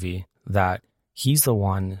 9th movie that he's the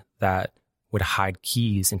one that would hide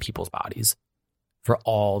keys in people's bodies for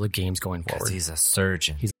all the games going forward. He's a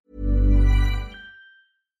surgeon.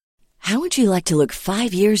 How would you like to look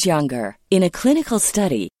 5 years younger? In a clinical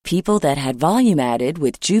study, people that had volume added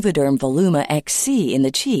with Juvederm Voluma XC in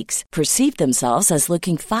the cheeks perceived themselves as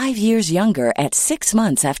looking 5 years younger at 6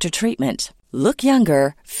 months after treatment. Look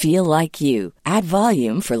younger, feel like you. Add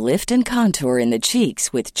volume for lift and contour in the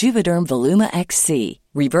cheeks with Juvederm Voluma XC.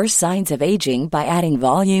 Reverse signs of aging by adding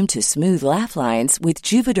volume to smooth laugh lines with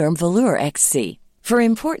Juvederm Volure XC. For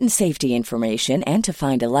important safety information and to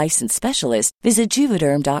find a licensed specialist, visit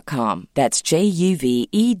Juvederm.com. That's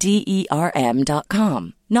JUVEDERM.com.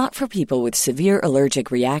 Not for people with severe allergic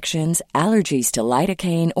reactions, allergies to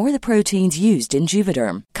lidocaine, or the proteins used in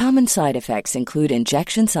Juvederm. Common side effects include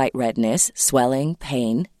injection site redness, swelling,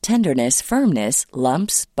 pain, tenderness, firmness,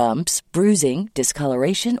 lumps, bumps, bruising,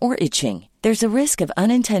 discoloration, or itching. There's a risk of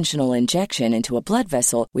unintentional injection into a blood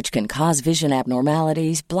vessel, which can cause vision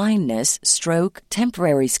abnormalities, blindness, stroke,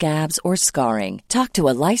 temporary scabs, or scarring. Talk to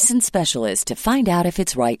a licensed specialist to find out if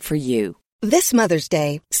it's right for you. This Mother's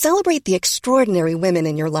Day, celebrate the extraordinary women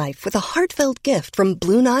in your life with a heartfelt gift from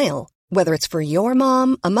Blue Nile. Whether it's for your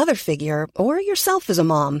mom, a mother figure, or yourself as a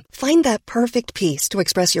mom, find that perfect piece to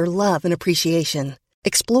express your love and appreciation.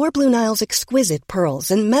 Explore Blue Nile's exquisite pearls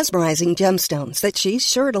and mesmerizing gemstones that she's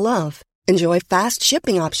sure to love. Enjoy fast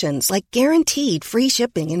shipping options like guaranteed free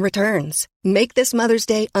shipping and returns. Make this Mother's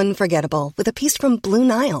Day unforgettable with a piece from Blue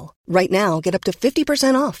Nile. Right now, get up to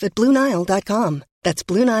 50% off at BlueNile.com. That's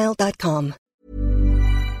BlueNile.com.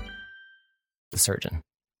 The surgeon.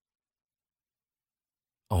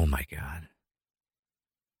 Oh my God.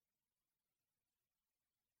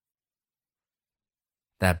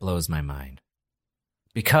 That blows my mind.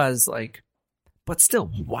 Because, but still,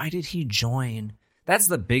 why did he join? That's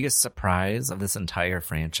the biggest surprise of this entire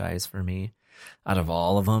franchise for me. Out of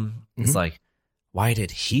all of them, it's why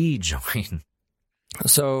did he join?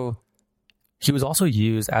 So he was also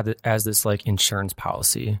used as this insurance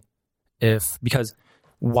policy. Because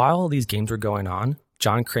while these games were going on,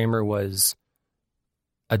 John Kramer was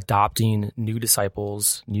adopting new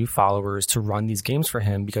disciples, new followers to run these games for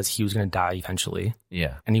him because he was going to die eventually.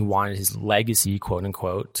 Yeah. And he wanted his legacy, quote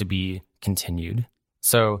unquote, to be continued.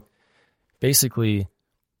 So basically,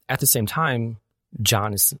 at the same time,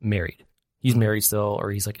 John is married. He's married still,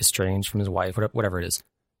 or he's estranged from his wife, whatever it is.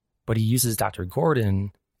 But he uses Dr.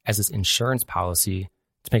 Gordon as this insurance policy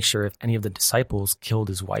to make sure if any of the disciples killed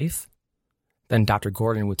his wife, then Dr.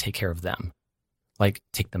 Gordon would take care of them.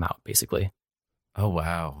 Take them out, basically. Oh,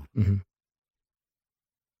 wow. Mm-hmm.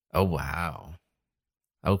 Oh, wow.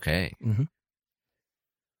 Okay. Mm-hmm.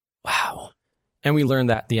 Wow. And we learned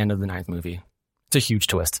that at the end of the 9th movie. It's a huge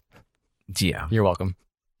twist. Yeah. You're welcome.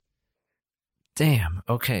 Damn.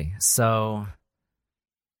 Okay, so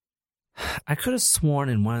I could have sworn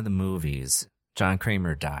in one of the movies John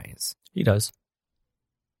Kramer dies. He does.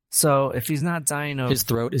 So if he's not dying of... His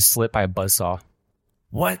throat is slit by a buzzsaw.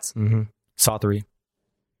 What? Mm-hmm. Saw 3.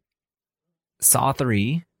 Saw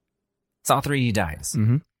 3? Saw 3, he dies.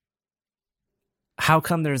 Mm-hmm. How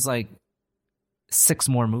come there's like 6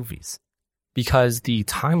 more movies? Because the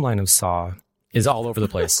timeline of Saw is all over the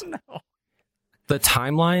place. No. The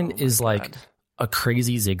timeline is like a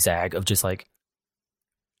crazy zigzag of just like,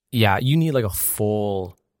 yeah, you need like a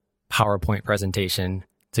full PowerPoint presentation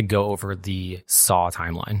to go over the Saw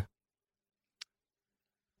timeline.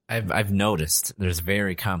 I've noticed there's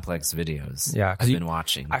very complex videos. Yeah, I've been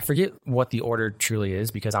watching. I forget what the order truly is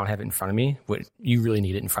because I don't have it in front of me. But you really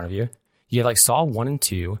need it in front of you. You have like Saw 1 and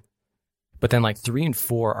 2, but then like 3 and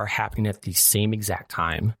 4 are happening at the same exact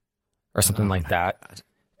time or something like that. God.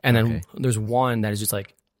 And then there's one that is just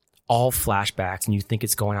like all flashbacks and you think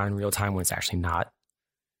it's going on in real time when it's actually not.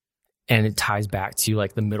 And it ties back to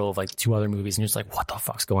like the middle of like 2 other movies and you're just like, what the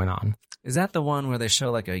fuck's going on? Is that the one where they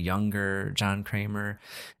show like a younger John Kramer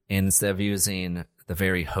and instead of using the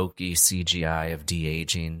very hokey CGI of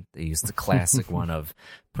de-aging, they use the classic one of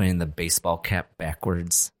putting the baseball cap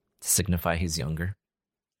backwards to signify he's younger?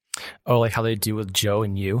 Oh, like how they do with Joe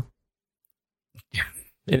and You? Yeah.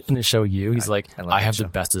 In the show You, he's like, I have show. the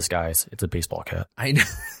best disguise. It's a baseball cap. I know.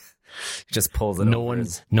 He just pulls it no over.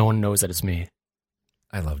 No one knows that it's me.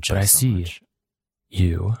 I love Joe but I so see much.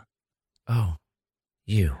 you. Oh,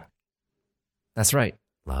 you. That's right.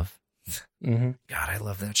 Love. Mm-hmm. God, I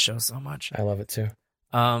love that show so much. I love it too.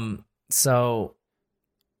 So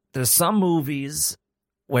there's some movies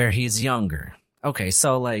where he's younger. Okay,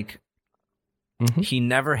 so like he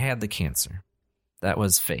never had the cancer. That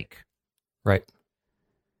was fake. Right.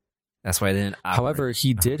 That's why I didn't operate. However,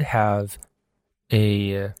 he did have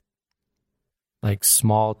a like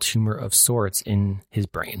small tumor of sorts in his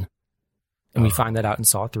brain. And we find that out in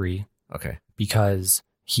Saw 3. Okay. Because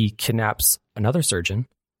he kidnaps another surgeon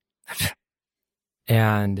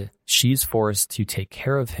and she's forced to take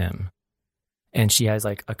care of him. And she has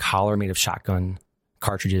like a collar made of shotgun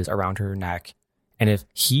cartridges around her neck. And if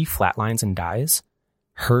he flatlines and dies,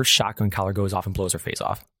 her shotgun collar goes off and blows her face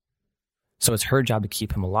off. So it's her job to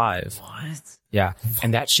keep him alive. What? Yeah.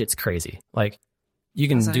 And that shit's crazy. Like, you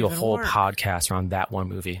can do a whole work? podcast around that one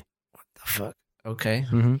movie. What the fuck? Okay.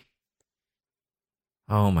 Mm-hmm.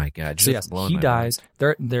 Oh my God. So yes, he dies.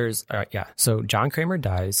 There's So John Kramer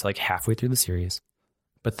dies like halfway through the series,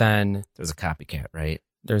 but then there's a copycat, right?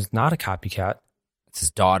 There's not a copycat. It's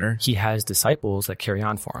his daughter. He has disciples that carry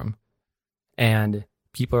on for him, and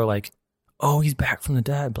people are like, "Oh, he's back from the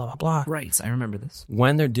dead." Blah blah blah. Right. I remember this.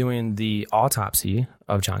 When they're doing the autopsy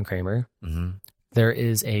of John Kramer, there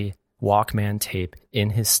is a Walkman tape in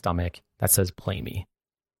his stomach that says "Play Me,"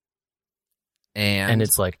 and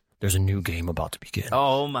it's like, there's a new game about to begin.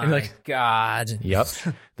 Oh my God. Yep.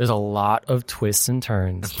 There's a lot of twists and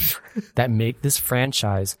turns that make this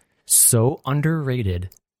franchise so underrated.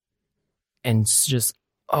 And it's just,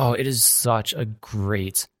 it is such a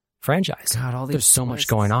great franchise. God, all these there's so much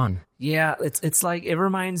twists. going on. Yeah, it's like, it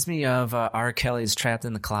reminds me of R. Kelly's Trapped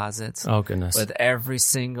in the Closet. Oh, goodness. With every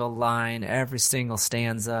single line, every single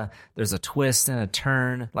stanza, there's a twist and a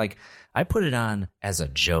turn. Like, I put it on as a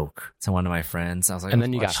joke to one of my friends. I was like, and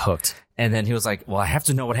then you got hooked. And then he was like, well, I have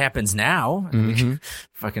to know what happens now. And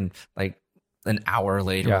fucking like an hour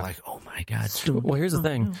later, we're like, oh my God. Well, here's the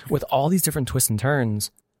thing. With all these different twists and turns,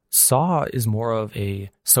 Saw is more of a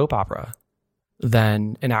soap opera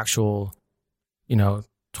than an actual,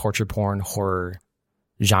 torture porn, horror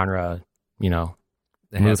genre, It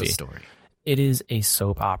movie. has a story. It is a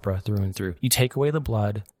soap opera through and through. You take away the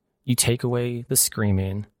blood, you take away the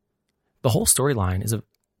screaming. The whole storyline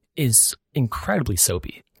is incredibly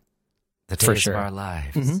soapy. The days for sure. of our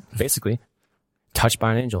lives. Basically. Touched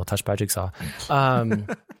by an angel, touched by Jigsaw.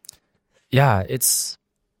 Yeah, it's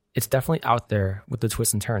definitely out there with the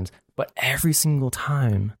twists and turns. But every single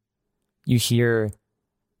time you hear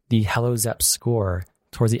the Hello Zepp score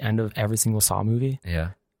towards the end of every single Saw movie,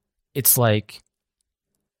 it's like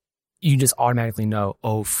you just automatically know,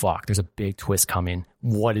 oh fuck, there's a big twist coming.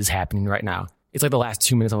 What is happening right now? It's like the last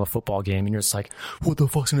 2 minutes of a football game, and you're just like, what the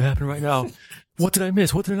fuck's going to happen right now? What did I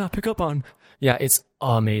miss? What did I not pick up on? Yeah, it's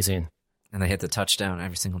amazing. And they hit the touchdown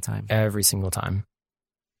every single time. Every single time.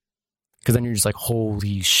 Because then you're just like,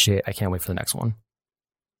 holy shit, I can't wait for the next one.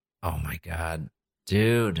 Oh my God.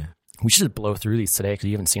 Dude. We should just blow through these today because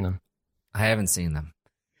you haven't seen them. I haven't seen them.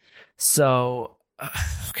 So,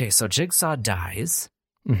 so Jigsaw dies.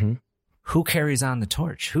 Mm-hmm. Who carries on the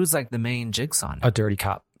torch? Who's like the main Jigsaw now? A dirty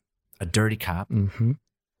cop. A dirty cop? Mm-hmm.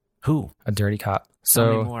 Who? A dirty cop.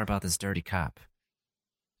 Tell me more about this dirty cop.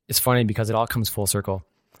 It's funny because it all comes full circle.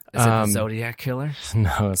 Is it the Zodiac Killer?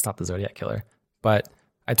 No, it's not the Zodiac Killer. But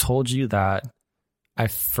I told you that I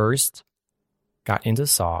first got into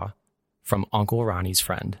Saw from Uncle Ronnie's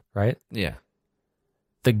friend, right? Yeah.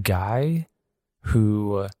 The guy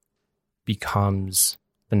who becomes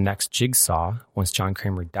the next Jigsaw once John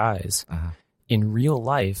Kramer dies, in real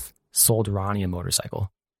life, sold Ronnie a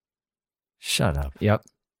motorcycle. Shut up. Yep.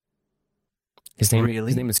 His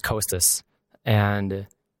name is Costas, and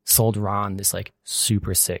sold Ron this like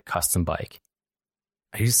super sick custom bike.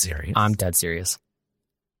 Are you serious? I'm dead serious.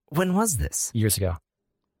 When was this? Years ago.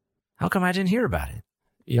 How come I didn't hear about it?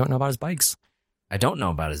 You don't know about his bikes? I don't know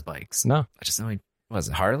about his bikes. No. I just know was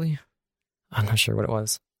it Harley? I'm not sure what it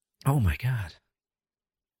was. Oh my God.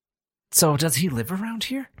 So does he live around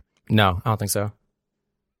here? No, I don't think so.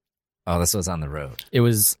 Oh, this was on the road. It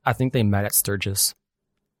was, I think they met at Sturgis.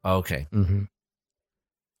 Okay. Mm-hmm.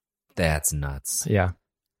 That's nuts. Yeah.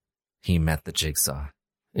 He met the Jigsaw.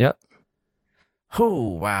 Yep.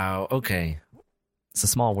 Oh, wow. Okay. It's a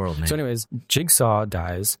small world, man. So anyways, Jigsaw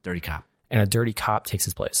dies. Dirty cop. And a dirty cop takes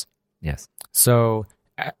his place. Yes. So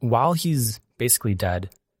while he's basically dead,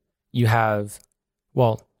 you have,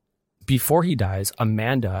 well, before he dies,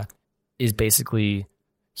 Amanda is basically,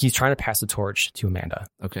 he's trying to pass the torch to Amanda.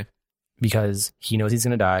 Okay. Because he knows he's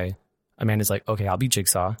going to die. Amanda's like, okay, I'll be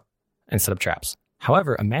Jigsaw and set up traps.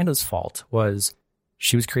 However, Amanda's fault was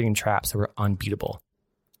she was creating traps that were unbeatable.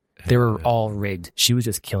 They were all rigged. She was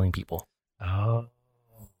just killing people. Oh.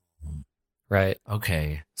 Right.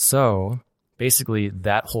 Okay. So basically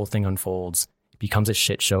that whole thing unfolds, becomes a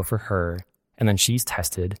shit show for her. And then she's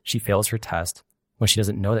tested. She fails her test when she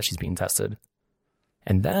doesn't know that she's being tested.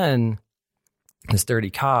 And then this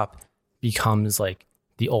dirty cop becomes like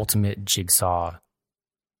the ultimate Jigsaw,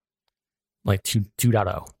 like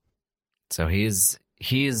 2.0. So he's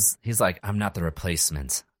like, I'm not the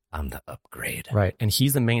replacement. I'm the upgrade. Right. And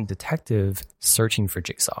he's the main detective searching for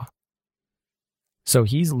Jigsaw. So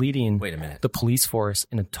he's leading the police force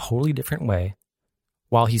in a totally different way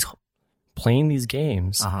while he's playing these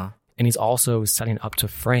games. And he's also setting up to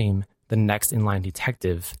frame the next in-line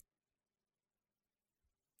detective.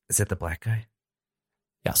 Is it the black guy?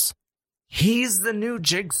 Yes. He's the new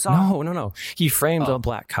Jigsaw? No. He framed a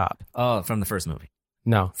black cop. Oh, from the first movie?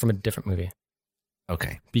 No, from a different movie.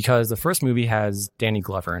 Okay. Because the first movie has Danny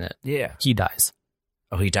Glover in it. Yeah. He dies.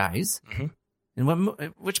 Oh, he dies? Mm-hmm.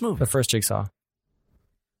 In which movie? The first Jigsaw.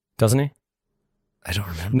 Doesn't he? I don't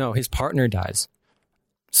remember. No, his partner dies.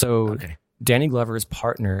 So Danny Glover's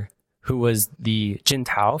partner, who was the Jin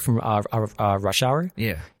Tao from Rush Hour,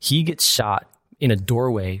 he gets shot in a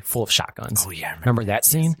doorway full of shotguns. Oh, yeah. Remember that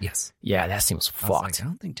scene? Yes. Yeah, that scene was fucked. I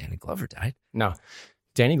don't think Danny Glover died. No.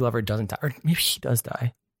 Danny Glover doesn't die. Or maybe he does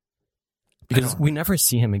die. Because we never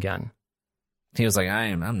see him again. He was like,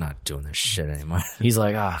 I'm not doing this shit anymore. He's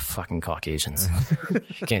like, fucking Caucasians.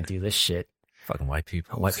 Can't do this shit. Fucking white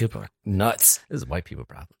people. White people are nuts. This is a white people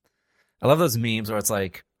problem. I love those memes where it's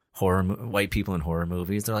like white people in horror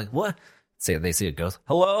movies. They're like, what? They see a ghost.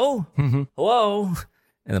 Hello? Mm-hmm. Hello?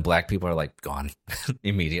 And the black people are like gone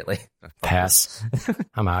immediately. Pass.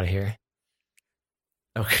 I'm out of here.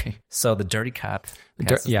 Okay. So the dirty cop.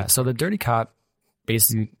 So the dirty cop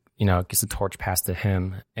basically, gets the torch passed to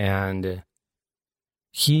him. And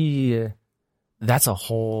that's a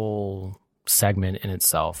whole segment in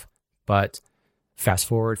itself. But fast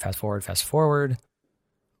forward.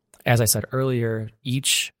 As I said earlier,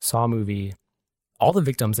 each Saw movie, all the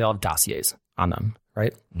victims, they all have dossiers on them,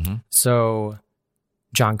 right? Mm-hmm. So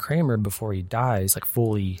John Kramer, before he dies, like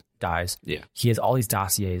fully dies, he has all these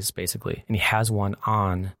dossiers basically, and he has one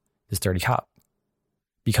on this dirty cop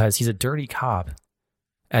because he's a dirty cop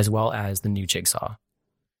as well as the new Jigsaw.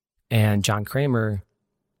 And John Kramer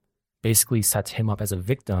basically sets him up as a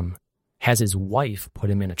victim, has his wife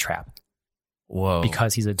put him in a trap. Whoa.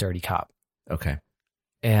 Because he's a dirty cop. Okay.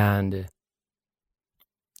 And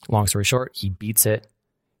long story short, he beats it,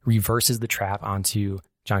 reverses the trap onto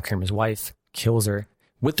John Kramer's wife, kills her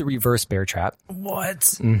with the reverse bear trap. What?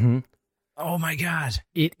 Mm-hmm. Oh my God.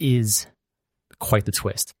 It is quite the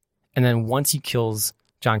twist. And then once he kills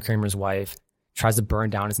John Kramer's wife, tries to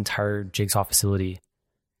burn down his entire Jigsaw facility,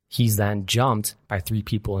 he's then jumped by 3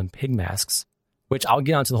 people in pig masks, which I'll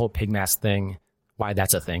get onto the whole pig mask thing, why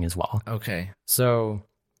that's a thing as well. Okay. So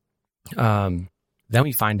then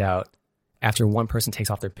we find out after one person takes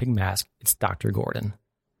off their pig mask, it's Dr. Gordon.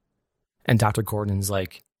 And Dr. Gordon's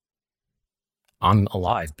like, I'm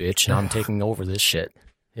alive, bitch, and I'm taking over this shit.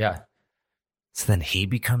 Yeah. So then he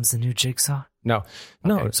becomes the new Jigsaw? No.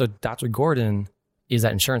 So Dr. Gordon is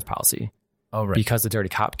that insurance policy. Oh, right. Because the dirty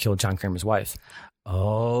cop killed John Kramer's wife.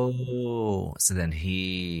 Oh, so then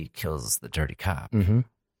he kills the dirty cop. Mm-hmm.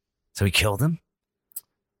 So he killed him?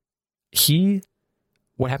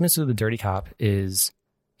 What happens to the dirty cop is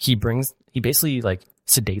he basically like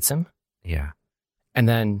sedates him. Yeah. And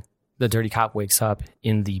then the dirty cop wakes up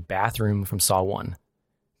in the bathroom from Saw 1,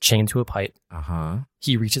 chained to a pipe. Uh-huh.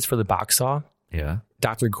 He reaches for the box saw. Yeah.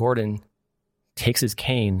 Dr. Gordon takes his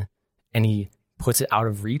cane and he puts it out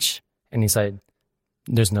of reach. And he's like,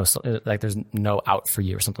 there's no out for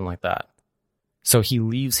you or something like that. So he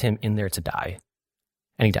leaves him in there to die.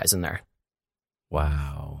 And he dies in there.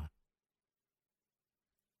 Wow.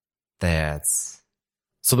 That's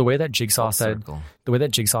so the way that Jigsaw said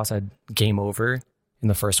game over in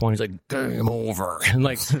the first one, he's like, game over. And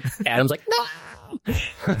like Adam's like, no.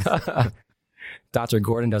 Dr.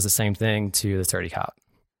 Gordon does the same thing to the dirty cop.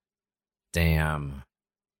 Damn.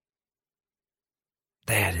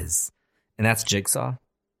 And that's Jigsaw?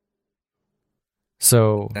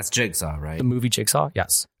 So that's Jigsaw, right? The movie Jigsaw?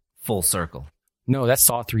 Yes. Full circle. No, that's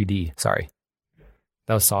Saw 3D. Sorry.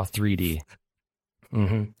 That was Saw 3D.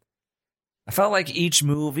 Mm-hmm. I felt like each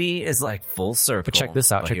movie is like full circle. But check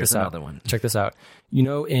this out. Check this out. Another one. Check this out. You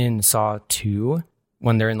know, in Saw 2,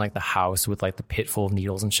 when they're in like the house with like the pit full of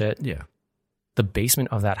needles and shit? Yeah. The basement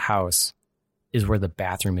of that house is where the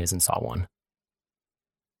bathroom is in Saw 1.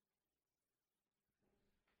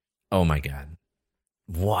 Oh my God.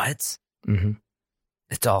 What? Mm-hmm.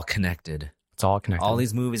 It's all connected. It's all connected. All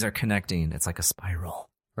these movies are connecting. It's like a spiral.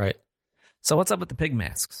 Right. So what's up with the pig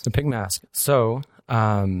masks? The pig mask. So,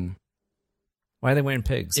 why are they wearing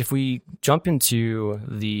pigs? If we jump into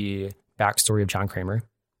the backstory of John Kramer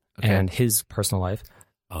and his personal life.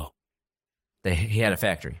 Oh. He had a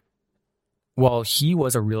factory. Well, he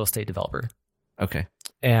was a real estate developer. Okay.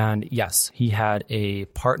 And yes, he had a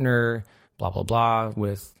partner, blah, blah, blah,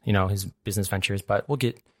 with, you know, his business ventures, but we'll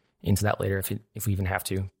get into that later if we even have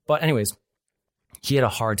to. But anyways, he had a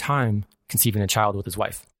hard time conceiving a child with his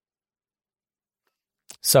wife.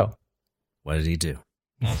 So. What did he do?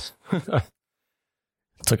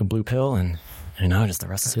 Took a blue pill and, you know, just the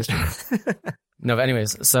rest is history. No, but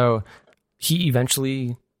anyways, so he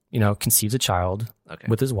eventually, you know, conceives a child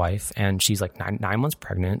with his wife, and she's like nine months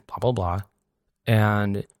pregnant, blah, blah, blah.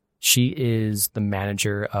 And she is the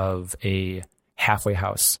manager of a halfway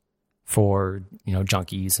house for, you know,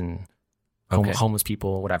 junkies and homeless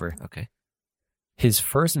people, whatever. Okay. His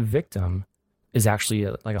first victim is actually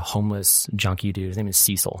like a homeless junkie dude. His name is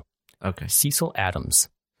Cecil. Okay. Cecil Adams.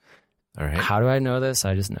 All right. How do I know this?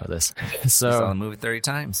 I just know this. So I saw the movie 30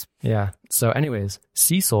 times. Yeah. So anyways,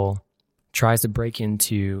 Cecil tries to break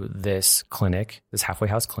into this clinic, this halfway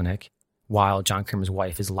house clinic, while John Kramer's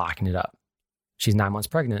wife is locking it up. She's 9 months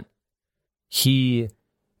pregnant. He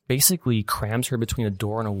basically crams her between a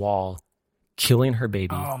door and a wall, killing her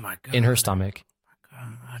baby in her stomach. Oh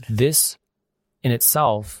my God. This in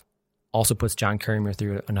itself also puts John Kramer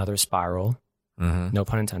through another spiral. Mm-hmm. No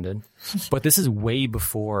pun intended. But this is way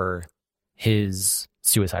before his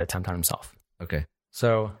suicide attempt on himself. Okay.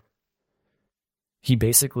 So he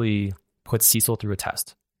basically puts Cecil through a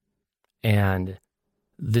test. And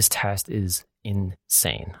this test is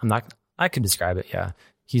insane. I could describe it, yeah.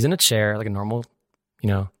 He's in a chair, like a normal, you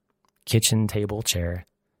know, kitchen table chair.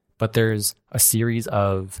 But there's a series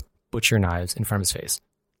of butcher knives in front of his face,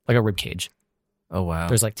 like a rib cage. Oh, wow.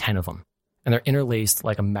 There's like 10 of them. And they're interlaced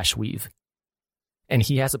like a mesh weave. And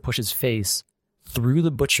he has to push his face through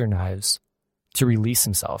the butcher knives to release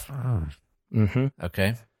himself. Oh. Mm-hmm.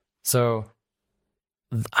 Okay. So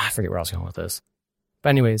I forget where I was going with this. But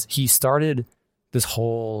anyways, he started this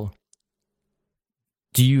whole,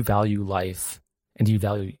 do you value life and do you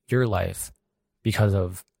value your life because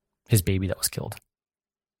of his baby that was killed?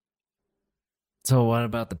 So what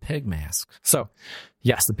about the pig mask? So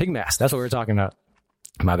yes, the pig mask. That's what we were talking about.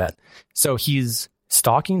 My bad. So he's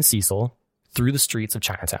stalking Cecil through the streets of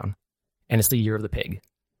Chinatown, and it's the year of the pig.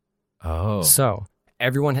 Oh. So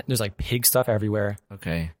there's like pig stuff everywhere.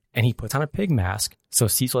 Okay. And he puts on a pig mask, so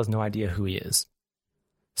Cecil has no idea who he is.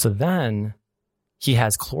 So then he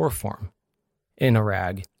has chloroform in a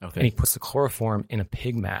rag, and he puts the chloroform in a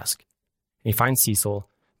pig mask. And he finds Cecil,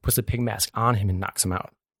 puts the pig mask on him, and knocks him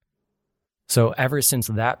out. So ever since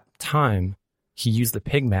that time, he used the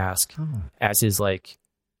pig mask as his, like,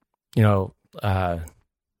 you know,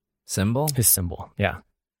 symbol? His symbol, yeah.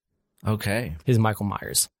 Okay. His Michael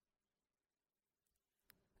Myers.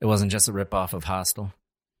 It wasn't just a ripoff of Hostel?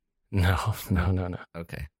 No.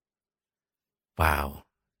 Okay. Wow.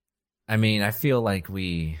 I mean, I feel like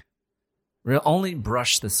we only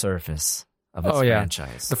brush the surface of this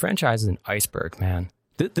franchise. The franchise is an iceberg, man.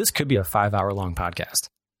 This could be a 5-hour long podcast.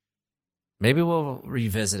 Maybe we'll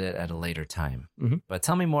revisit it at a later time. Mm-hmm. But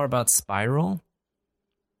tell me more about Spiral.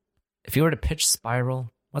 If you were to pitch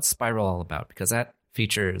Spiral, what's Spiral all about? Because that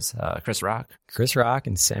features Chris Rock. Chris Rock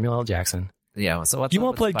and Samuel L. Jackson. Yeah, so what's You up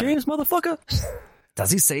want to with play games, motherfucker? Does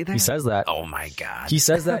he say that? He says that. Oh my God. He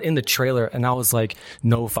says that in the trailer, and I was like,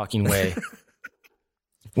 no fucking way.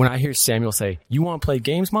 When I hear Samuel say, you want to play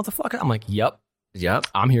games, motherfucker? I'm like, yep,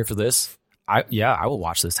 I'm here for this. I will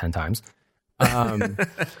watch this 10 times.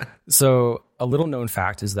 So a little known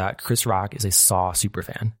fact is that Chris Rock is a Saw super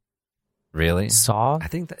fan. Really? Saw? I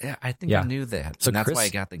think I knew that. So and that's Chris, why I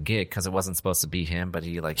got the gig, because it wasn't supposed to be him, but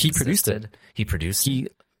he produced it. He produced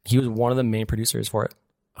it. He was one of the main producers for it.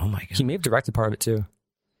 Oh my God. He may have directed part of it too.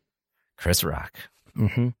 Chris Rock.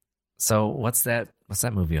 Mm-hmm. So what's that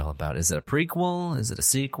movie all about? Is it a prequel? Is it a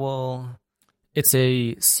sequel? It's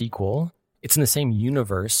a sequel. It's in the same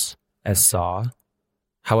universe as Saw.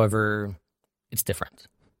 However, it's different.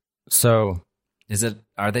 So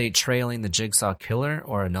are they trailing the Jigsaw killer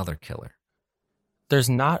or another killer? There's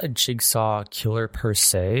not a Jigsaw killer per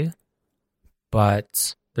se,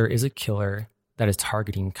 but there is a killer that is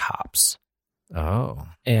targeting cops. Oh.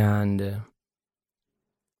 And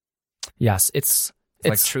yes, it's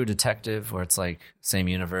like True Detective, where it's like same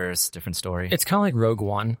universe, different story. It's kind of like Rogue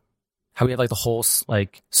One. How we have like the whole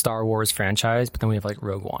like Star Wars franchise, but then we have like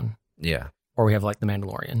Rogue One. Yeah. Or we have like The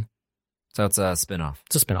Mandalorian. So it's a spin-off.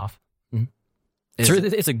 It's a spin-off. Mm-hmm.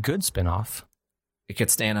 It's a good spin-off. It could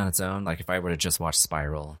stand on its own. Like if I were to just watch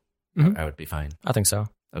Spiral, I would be fine. I think so.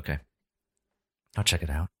 Okay. I'll check it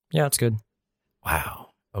out. Yeah, it's good.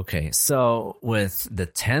 Wow. Okay. So with the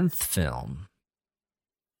 10th film,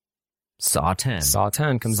 Saw 10. Saw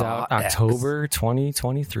 10 comes Saw out October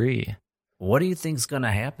 2023. What do you think's going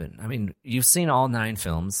to happen? I mean, you've seen all 9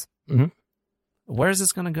 films. Mm-hmm. Where is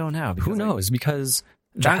this going to go now? Who knows? Because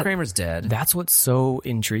John Kramer's dead. That's what's so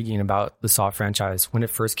intriguing about the Saw franchise. When it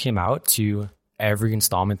first came out, to every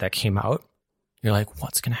installment that came out, you're like,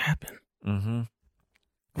 what's going to happen? Mm-hmm.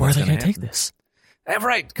 Where are they going to take this?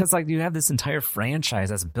 Right, because like you have this entire franchise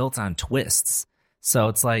that's built on twists. So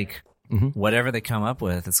it's like whatever they come up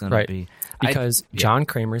with, it's going to be. Because John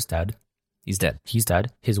Kramer's dead. He's dead. He's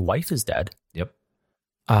dead. His wife is dead. Yep.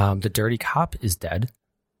 The dirty cop is dead.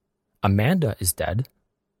 Amanda is dead.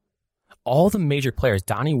 All the major players,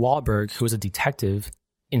 Donnie Wahlberg, who was a detective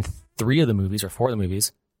in 3 of the movies or 4 of the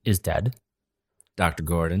movies, is dead. Dr.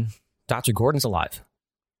 Gordon. Dr. Gordon's alive.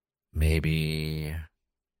 Maybe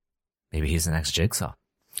he's the next Jigsaw.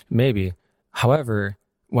 Maybe. However,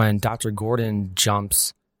 when Dr. Gordon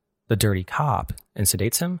jumps the dirty cop and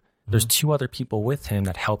sedates him, there's 2 other people with him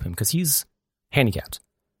that help him because he's handicapped.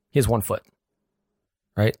 He has 1 foot.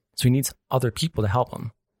 Right? So he needs other people to help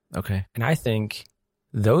him. Okay. And I think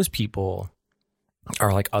those people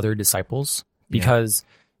are like other disciples because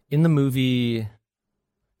in the movie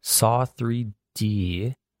Saw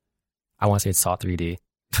 3D, I want to say it's Saw 3D,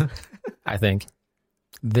 I think,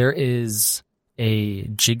 there is a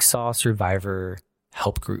Jigsaw survivor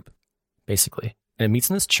help group, basically. And it meets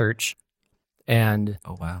in this church. And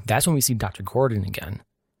that's when we see Dr. Gordon again.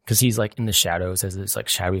 Because he's like in the shadows as this like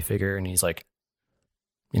shadowy figure. And he's like,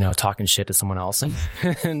 talking shit to someone else. And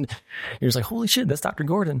you're just like, holy shit, that's Dr.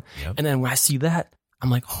 Gordon. Yep. And then when I see that, I'm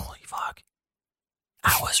like, holy fuck.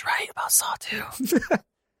 I was right about Saw 2.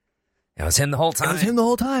 It was him the whole time.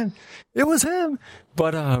 It was him.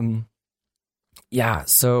 But,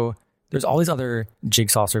 so there's all these other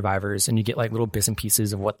Jigsaw survivors and you get like little bits and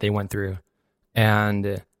pieces of what they went through.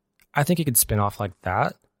 And I think it could spin off like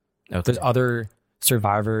that. Okay. There's other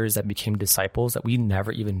survivors that became disciples that we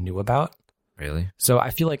never even knew about. Really? So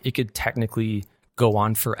I feel like it could technically go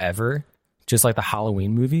on forever, just like the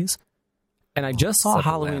Halloween movies. And I just saw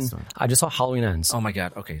Halloween. I just saw Halloween Ends. Oh my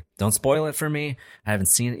God. Okay. Don't spoil it for me. I haven't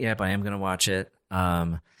seen it yet, but I am going to watch it.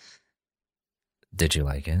 Did you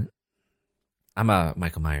like it? I'm a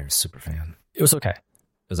Michael Myers super fan. It was okay.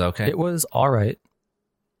 It was okay? It was all right.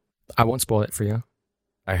 I won't spoil it for you.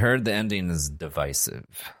 I heard the ending is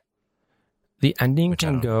divisive. The ending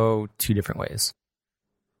can go 2 different ways.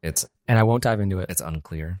 And I won't dive into it. It's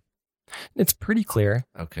unclear. It's pretty clear.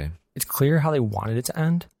 Okay. It's clear how they wanted it to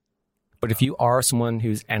end. But if you are someone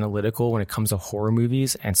who's analytical when it comes to horror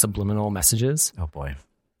movies and subliminal messages, oh boy,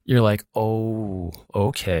 you're like, oh,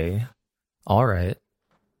 okay, all right.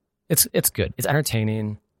 It's good. It's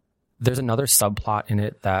entertaining. There's another subplot in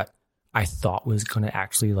it that I thought was going to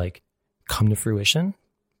actually like come to fruition,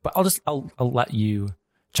 but I'll let you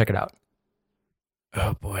check it out.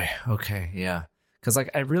 Oh boy. Okay. Yeah. Cause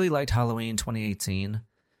like I really liked Halloween 2018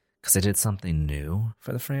 because they did something new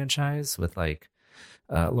for the franchise with like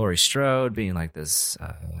Laurie Strode being like this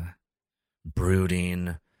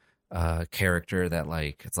brooding character that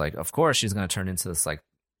like it's like of course she's gonna turn into this like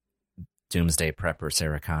doomsday prepper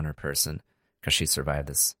Sarah Connor person because she survived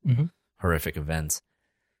this horrific event.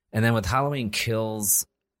 And then with Halloween Kills,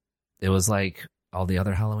 it was like all the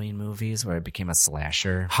other Halloween movies where it became a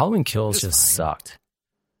slasher. Halloween Kills just sucked.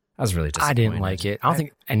 I was really disappointed. I didn't like it. I don't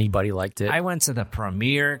think anybody liked it. I went to the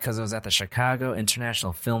premiere because it was at the Chicago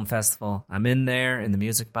International Film Festival. I'm in there in the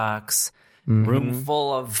music box, room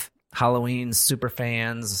full of Halloween super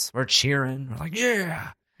fans. We're cheering. We're like,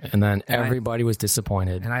 yeah. And then everybody was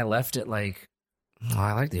disappointed. And I left it like, oh,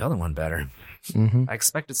 I like the other one better. I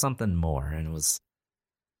expected something more, and it was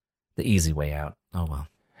the easy way out. Oh, well.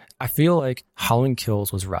 I feel like Halloween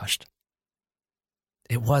Kills was rushed.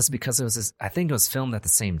 It was because it was, I think it was filmed at the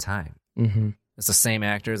same time. It's the same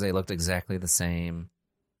actors. They looked exactly the same.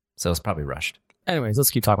 So it was probably rushed. Anyways,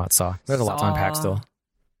 let's keep talking about Saw. There's a lot to unpack still.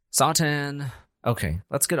 Saw 10. Okay,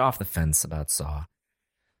 let's get off the fence about Saw.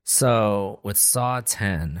 So with Saw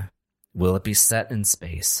 10, will it be set in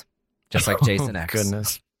space? Just like Jason X?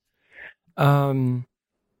 Goodness. I'm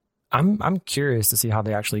curious to see how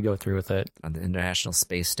they actually go through with it. On the International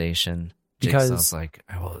Space Station. Because Jigsaw's like,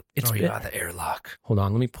 I will throw you out the airlock. Hold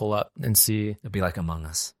on, let me pull up and see. It'll be like Among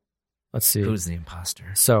Us. Let's see. Who's the imposter?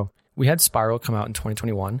 So we had Spiral come out in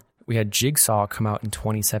 2021. We had Jigsaw come out in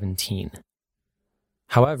 2017.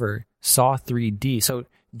 However, Saw 3D. So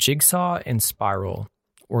Jigsaw and Spiral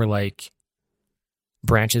were like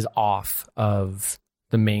branches off of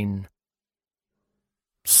the main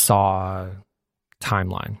Saw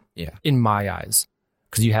timeline. Yeah. In my eyes.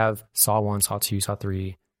 Because you have Saw 1, Saw 2, Saw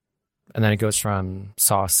 3. And then it goes from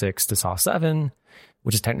Saw 6 to Saw 7,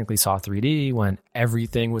 which is technically Saw 3D when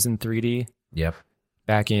everything was in 3D. Yep.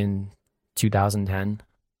 Back in 2010.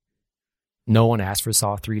 No one asked for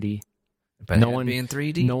Saw 3D. But no one in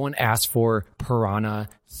 3D. No one asked for Piranha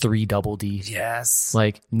 3 Double D. Yes.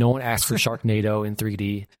 Like no one asked for Sharknado in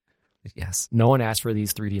 3D. Yes. No one asked for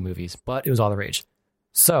these 3D movies, but it was all the rage.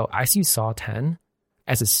 So I see Saw 10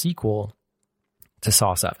 as a sequel to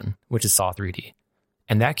Saw 7, which is Saw 3D.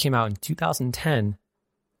 And that came out in 2010.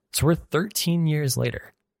 So we're 13 years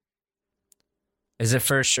later. Is it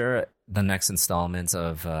for sure the next installment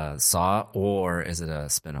of Saw, or is it a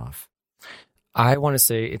spinoff? I want to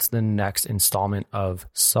say it's the next installment of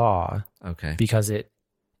Saw. Okay. Because it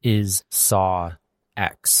is Saw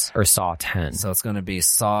X or Saw 10. So it's going to be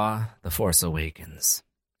Saw The Force Awakens.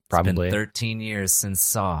 Probably. It's been 13 years since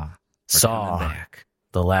Saw. Saw. Back.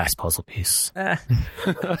 The last puzzle piece.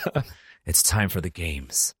 It's time for the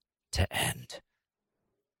games to end.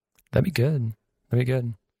 That'd be good. That'd be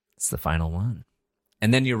good. It's the final one.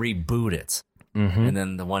 And then you reboot it. And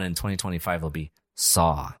then the one in 2025 will be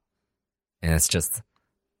Saw. And it's just,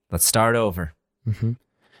 let's start over.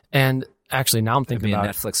 And actually, now I'm thinking about a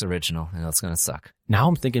Netflix original, and it's going to suck. Now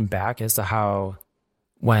I'm thinking back as to how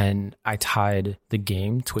when I tied the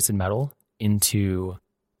game Twisted Metal into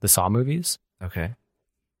the Saw movies. Okay.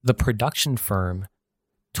 The production firm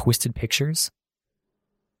Twisted Pictures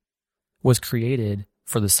was created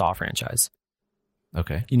for the Saw franchise.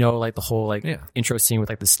 Okay. You know, like the whole intro scene with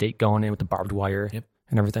like the stake going in with the barbed wire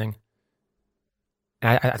and everything.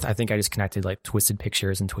 And I think I just connected like Twisted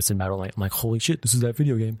Pictures and Twisted Metal. Like, I'm like, holy shit, this is that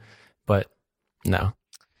video game. But no.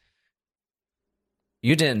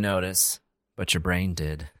 You didn't notice, but your brain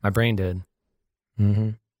did. My brain did.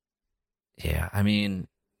 Yeah, I mean,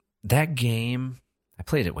 that game, I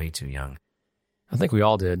played it way too young. I think we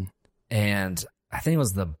all did. And I think it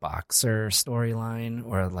was the boxer storyline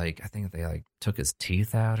where like, I think they like took his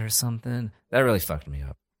teeth out or something. That really fucked me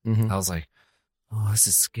up. I was like, oh, this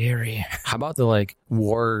is scary. How about the like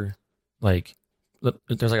war, like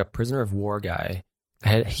there's like a prisoner of war guy.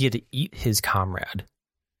 He had to eat his comrade.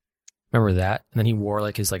 Remember that? And then he wore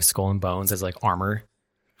like his like skull and bones as like armor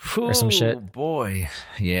or some shit. Oh boy.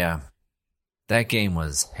 Yeah. That game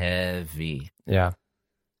was heavy. Yeah.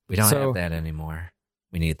 We don't have that anymore.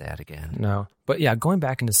 We need that again. No. But yeah, going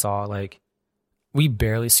back into Saw, like we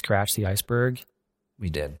barely scratched the iceberg. We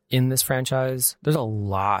did. In this franchise, there's a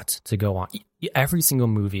lot to go on. Every single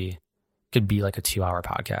movie could be like a 2-hour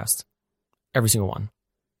podcast. Every single one.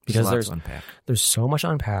 Because there's so much to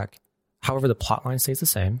unpack. However, the plot line stays the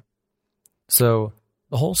same. So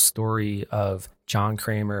the whole story of John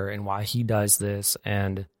Kramer and why he does this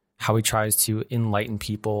and how he tries to enlighten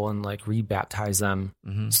people and like rebaptize them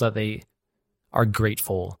so that they are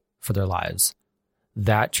grateful for their lives.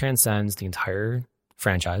 That transcends the entire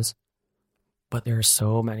franchise. But there are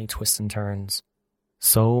so many twists and turns.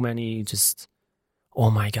 So many just, oh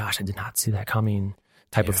my gosh, I did not see that coming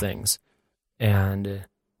type of things. And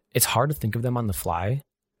it's hard to think of them on the fly.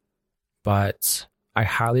 But I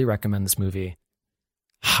highly recommend this movie.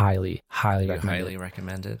 Highly, highly You recommend highly it.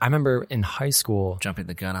 recommend it. I remember in high school. Jumping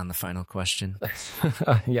the gun on the final question.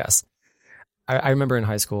 Yes. I remember in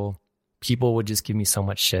high school, people would just give me so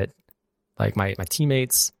much shit. Like my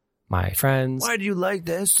teammates, my friends. Why do you like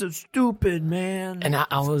that? It's so stupid, man. And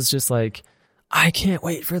I was just like, I can't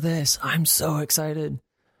wait for this. I'm so excited. And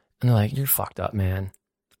they're like, you're fucked up, man.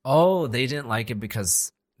 Oh, they didn't like it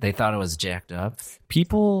because they thought it was jacked up.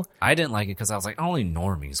 People. I didn't like it because I was like, only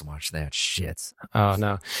normies watch that shit.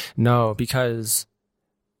 Oh, no, because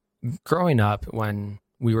growing up when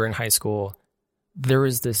we were in high school, there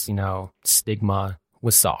was this, stigma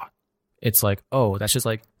with Saw. It's like, oh, that's just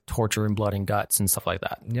like torture and blood and guts and stuff like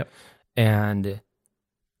that. Yep. And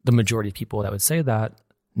the majority of people that would say that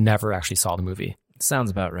never actually saw the movie. Sounds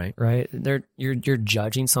about right. Right? You're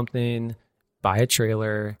judging something by a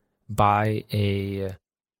trailer, by a,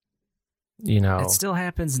 It still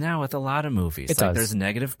happens now with a lot of movies. It does. There's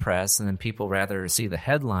negative press, and then people rather see the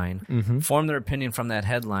headline, form their opinion from that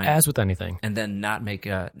headline, as with anything, and then not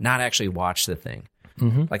actually watch the thing.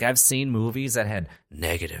 Mm-hmm. Like I've seen movies that had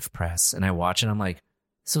negative press, and I watch it, and I'm like,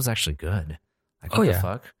 this was actually good. Like, what the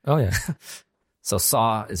fuck? Oh yeah. So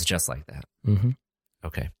Saw is just like that. Mm-hmm.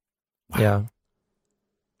 Okay. Wow.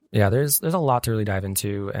 Yeah. There's a lot to really dive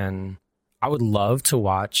into, and I would love to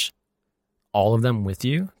watch all of them with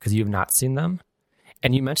you because you have not seen them.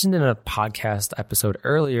 And you mentioned in a podcast episode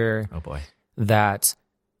earlier, oh boy, that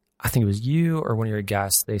I think it was you or one of your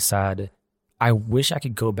guests. They said, I wish I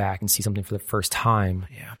could go back and see something for the first time.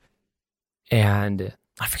 Yeah. And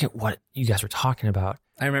I forget what you guys were talking about.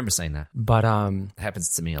 I remember saying that. But it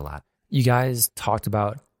happens to me a lot. You guys talked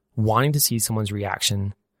about wanting to see someone's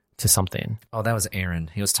reaction to something. Oh, that was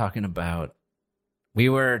Aaron. We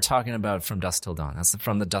were talking about From Dusk Till Dawn. That's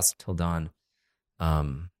from the Dusk Till Dawn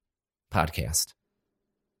podcast.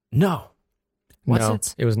 No. What's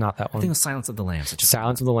it? It was not that one. I think it was Silence of the Lambs.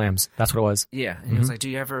 Silence of the Lambs. That's what it was. Yeah. And he was like, do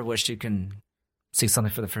you ever wish you can see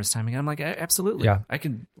something for the first time again? I'm like, absolutely. Yeah. I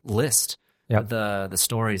can list the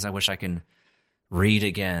stories I wish I can read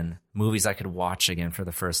again, movies I could watch again for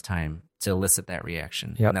the first time to elicit that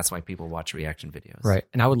reaction. Yep. And that's why people watch reaction videos. Right.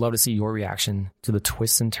 And I would love to see your reaction to the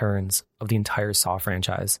twists and turns of the entire Saw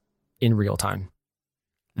franchise in real time.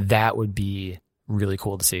 That would be really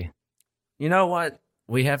cool to see. You know what?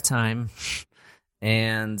 We have time.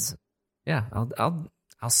 And yeah,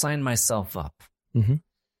 I'll sign myself up. Mm-hmm.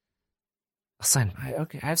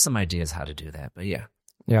 I have some ideas how to do that, but yeah,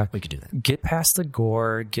 we could do that. Get past the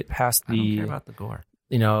gore. Get past I don't care about the gore.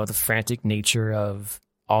 The frantic nature of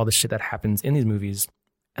all the shit that happens in these movies,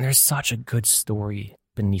 and there's such a good story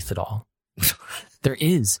beneath it all. There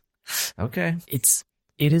is. Okay,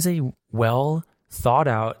 it is a well thought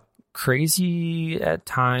out, crazy at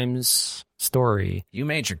times story. You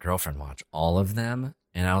made your girlfriend watch all of them,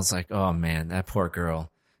 and I was like, oh man, that poor girl.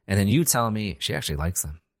 And then you tell me she actually likes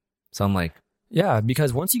them, so I'm like, yeah,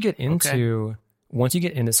 because once you get into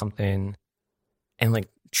something and like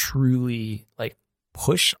truly like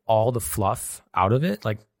push all the fluff out of it,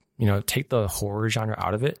 like take the horror genre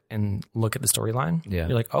out of it and look at the storyline, you're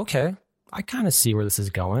like, okay, I kind of see where this is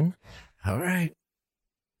going. All right,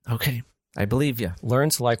 okay, I believe you. Learn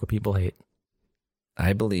to like what people hate.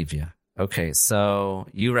 I believe you. Okay, so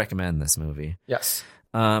you recommend this movie? Yes.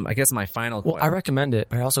 I guess my final question. I recommend it,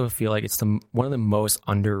 but I also feel like it's one of the most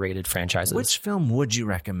underrated franchises. Which film would you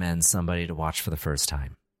recommend somebody to watch for the first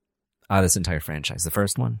time? This entire franchise. The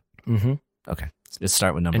first one? Mm-hmm. Okay. Let's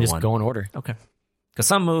start with number one. And just go in order. Okay. Because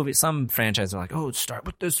some franchises are like, oh, start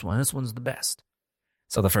with this one. This one's the best.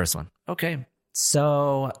 So the first one. Okay.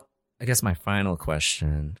 So I guess my final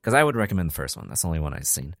question, because I would recommend the first one. That's the only one I've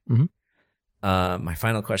seen. Mm-hmm. My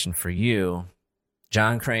final question for you,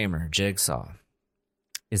 John Kramer, Jigsaw.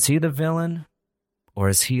 Is he the villain or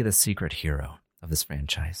is he the secret hero of this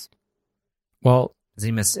franchise? Well,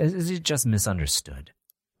 is he just misunderstood?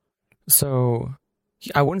 So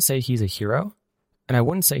I wouldn't say he's a hero and I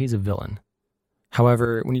wouldn't say he's a villain.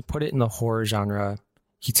 However, when you put it in the horror genre,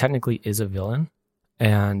 he technically is a villain.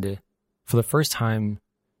 And for the first time,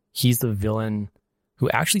 he's the villain who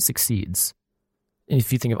actually succeeds. And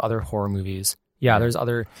if you think of other horror movies, there's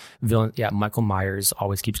other villains. Yeah, Michael Myers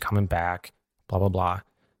always keeps coming back, blah, blah, blah.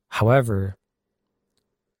 However,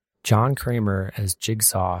 John Kramer as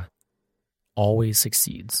Jigsaw always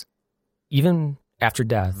succeeds. Even after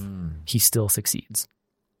death, he still succeeds.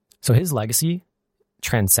 So his legacy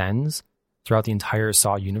transcends throughout the entire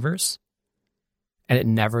Saw universe, and it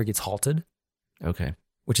never gets halted. Okay.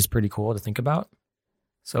 Which is pretty cool to think about.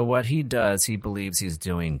 So what he does, he believes he's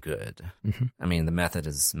doing good. Mm-hmm. I mean, the method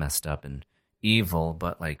is messed up and evil,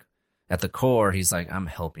 but like at the core, he's like, I'm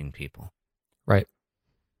helping people. Right.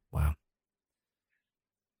 Wow.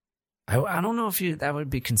 I don't know if that would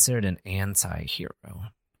be considered an anti-hero.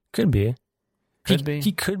 Could be.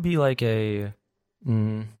 He could be like a...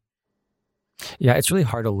 yeah, it's really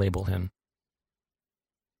hard to label him.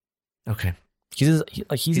 Okay. He's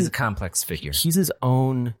a complex figure. He's his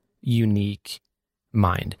own unique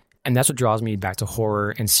mind. And that's what draws me back to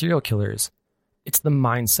horror and serial killers. It's the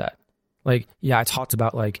mindset. Like, yeah, I talked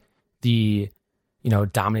about like the,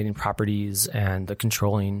 dominating properties and the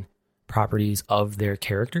controlling properties of their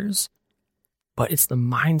characters, but it's the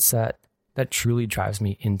mindset that truly drives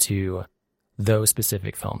me into those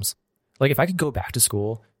specific films. Like, if I could go back to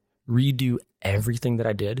school, redo everything that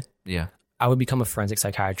I did, yeah, I would become a forensic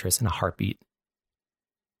psychiatrist in a heartbeat.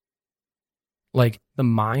 Like, the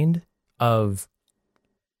mind of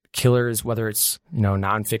killers, whether it's,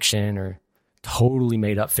 nonfiction or totally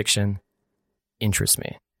made up fiction, interests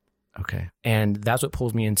me. Okay. And that's what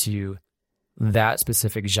pulls me into that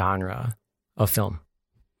specific genre of film.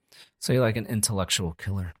 So you're like an intellectual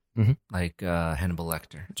killer, like Hannibal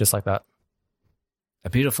Lecter. Just like that. A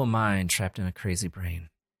beautiful mind trapped in a crazy brain.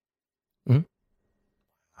 Mm-hmm.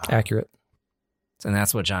 Accurate. And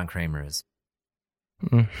that's what John Kramer is.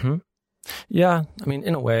 Mm-hmm. Yeah, I mean,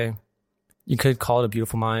 in a way, you could call it a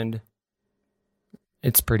beautiful mind.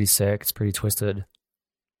 It's pretty sick. It's pretty twisted.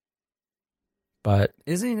 But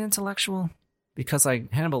is he an intellectual? Because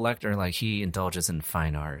like Hannibal Lecter, like he indulges in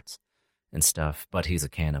fine arts and stuff, but he's a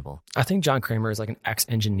cannibal. I think John Kramer is like an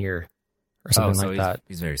ex-engineer or something like that.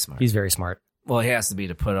 He's very smart. He's very smart. Well, he has to be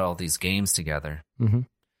to put all these games together. Mm-hmm.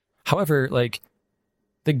 However, like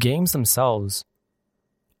the games themselves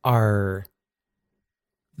are,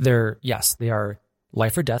 they are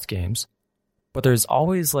life or death games, but there's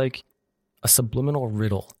always like a subliminal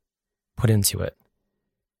riddle put into it.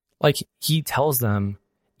 Like he tells them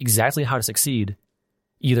exactly how to succeed,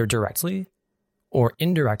 either directly or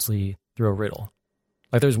indirectly through a riddle.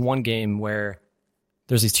 Like there's one game where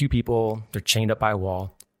there's these two people, they're chained up by a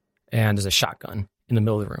wall, and there's a shotgun in the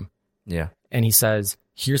middle of the room. Yeah. And he says,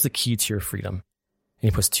 here's the key to your freedom.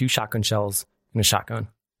 And he puts 2 shotgun shells in a shotgun.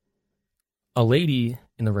 A lady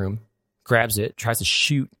in the room grabs it, tries to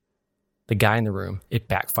shoot the guy in the room. It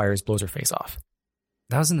backfires, blows her face off.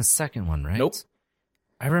 That was in the second one, right? Nope.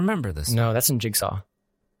 I remember this. No, that's in Jigsaw.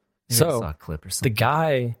 Maybe I saw a clip or something. The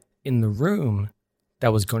guy in the room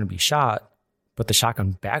that was going to be shot, but the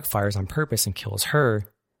shotgun backfires on purpose and kills her,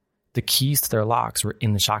 the keys to their locks were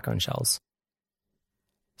in the shotgun shells.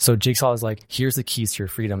 So Jigsaw is like, here's the keys to your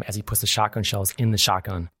freedom, as he puts the shotgun shells in the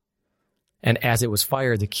shotgun. And as it was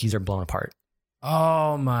fired, the keys are blown apart.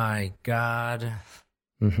 Oh my God.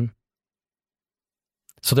 Mm-hmm.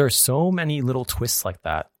 So there are so many little twists like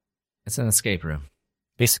that. It's an escape room.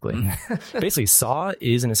 Basically, Saw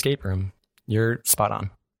is an escape room. You're spot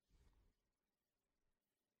on.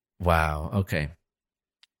 Wow. Okay.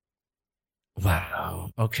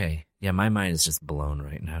 Wow. Okay. Yeah, my mind is just blown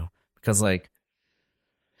right now. Because, like,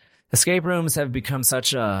 escape rooms have become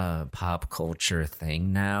such a pop culture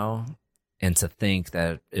thing now. And to think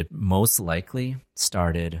that it most likely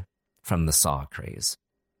started from the Saw craze.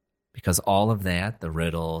 Because all of that, the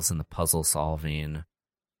riddles and the puzzle solving,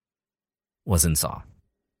 was in Saw.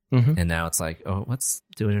 Mm-hmm. And now it's like, oh, let's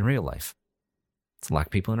do it in real life. Let's lock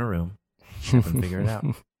people in a room and figure it out.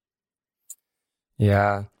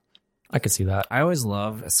 Yeah, I could see that. I always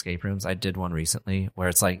love escape rooms. I did one recently where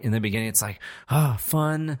it's like, in the beginning, it's like, oh,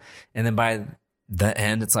 fun. And then by the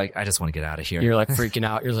end, it's like, I just want to get out of here. You're like freaking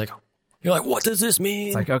out. You're like, what does this mean?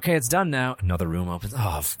 It's like, okay, it's done now. Another room opens.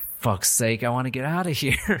 Oh, fuck's sake, I want to get out of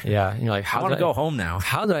here. Yeah. And you're like, I want to go home now.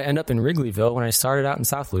 How did I end up in Wrigleyville when I started out in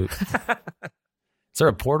South Loop? Is there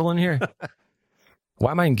a portal in here?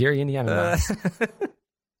 Why am I in Gary, Indiana?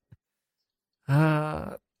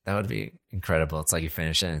 That would be incredible. It's like you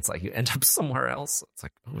finish it and it's like you end up somewhere else. It's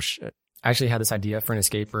like, oh shit. I actually had this idea for an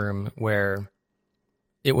escape room where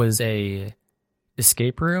it was a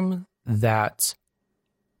escape room that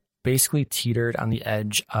basically teetered on the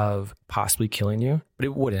edge of possibly killing you, but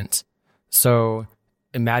it wouldn't. So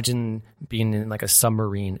imagine being in like a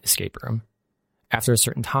submarine escape room. After a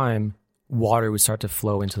certain time, water would start to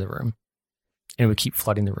flow into the room and it would keep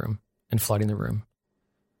flooding the room and flooding the room.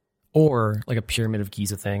 Or like a Pyramid of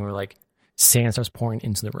Giza thing where like sand starts pouring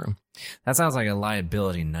into the room. That sounds like a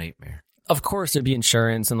liability nightmare. Of course, there'd be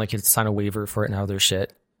insurance and like you'd sign a waiver for it and other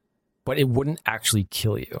shit, but it wouldn't actually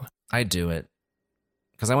kill you. I'd do it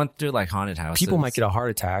because I went through like haunted houses. People might get a heart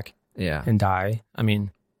attack and die. I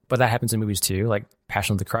mean, but that happens in movies too, like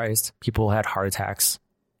Passion of the Christ. People had heart attacks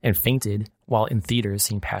and fainted while in theaters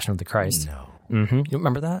seeing Passion of the Christ. No. Mm-hmm. You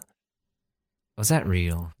remember that? Was that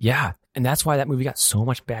real? Yeah. And that's why that movie got so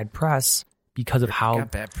much bad press because of how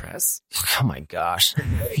got bad press. Oh my gosh.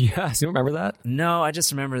 Yes, you remember that? No, I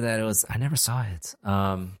just remember that I never saw it.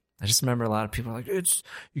 I just remember a lot of people are like,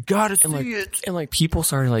 you gotta see it. And like people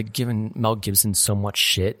started like giving Mel Gibson so much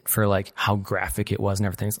shit for like how graphic it was and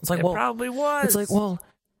everything. It's like, it probably was. It's like, well,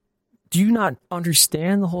 do you not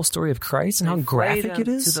understand the whole story of Christ and how graphic it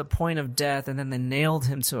is? To the point of death, and then they nailed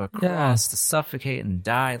him to a cross to suffocate and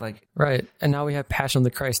die. Like, right. And now we have Passion of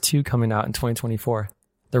the Christ 2 coming out in 2024.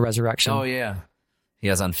 The Resurrection. Oh, yeah. He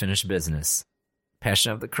has unfinished business.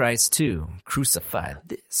 Passion of the Christ 2. Crucify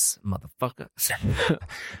this motherfucker.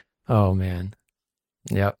 Oh, man.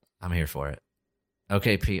 Yep. I'm here for it.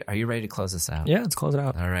 Okay, Pete, are you ready to close this out? Yeah, let's close it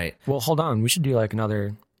out. All right. Well, hold on. We should do like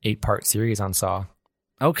another 8-part series on Saw.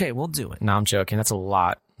 Okay, we'll do it. No, I'm joking. That's a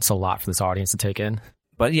lot. It's a lot for this audience to take in.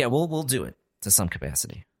 But yeah, we'll do it to some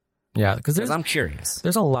capacity. Yeah, because I'm curious.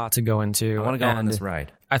 There's a lot to go into. I want to go on this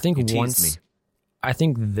ride. I think I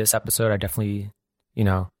think this episode, I definitely,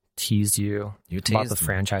 teased you about the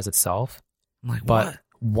franchise itself. I'm like, but what?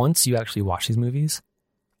 Once you actually watch these movies,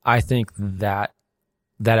 I think that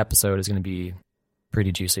episode is going to be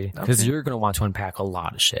pretty juicy because you're going to want to unpack a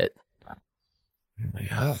lot of shit.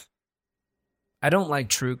 Yeah. I don't like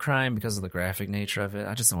true crime because of the graphic nature of it.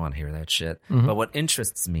 I just don't want to hear that shit. Mm-hmm. But what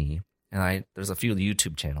interests me, and there's a few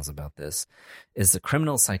YouTube channels about this, is the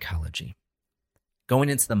criminal psychology. Going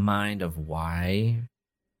into the mind of why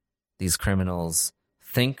these criminals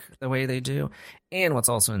think the way they do. And what's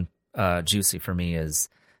also juicy for me is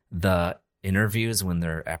the interviews when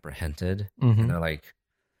they're apprehended. Mm-hmm. And they're like,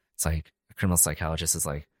 it's like a criminal psychologist is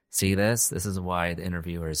like, see this? This is why the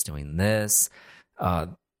interviewer is doing this.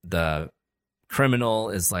 The criminal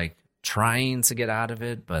is like trying to get out of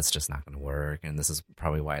it, but it's just not going to work. And this is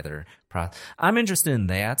probably why they're... I'm interested in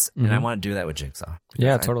that. And I want to do that with Jigsaw.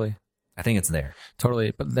 Yeah, totally. I think it's there.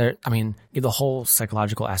 Totally. But the whole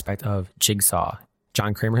psychological aspect of Jigsaw,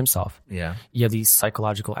 John Kramer himself. Yeah. You have the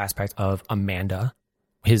psychological aspect of Amanda,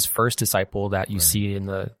 his first disciple that you see in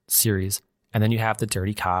the series. And then you have the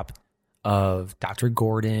dirty cop of Dr.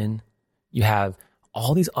 Gordon. You have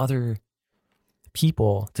all these other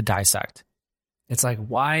people to dissect. It's like,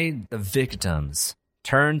 why the victims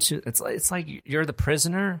turn to... It's like you're the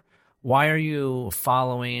prisoner. Why are you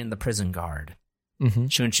following the prison guard? Mm-hmm.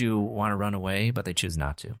 Shouldn't you want to run away? But they choose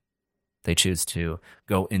not to. They choose to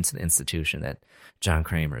go into the institution that John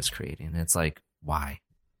Kramer is creating. And it's like, why?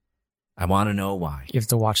 I want to know why. You have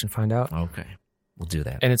to watch and find out. Okay. We'll do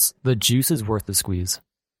that. And the juice is worth the squeeze.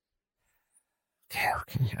 Yeah,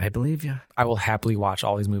 okay. I believe you. I will happily watch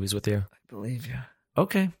all these movies with you. I believe you.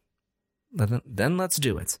 Okay. Then let's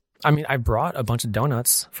do it. I mean, I brought a bunch of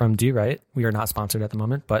donuts from Do Right. We are not sponsored at the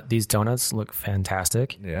moment, but these donuts look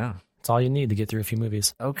fantastic. Yeah. It's all you need to get through a few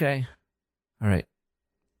movies. Okay. All right.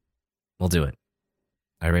 We'll do it.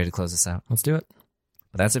 Are you ready to close this out? Let's do it.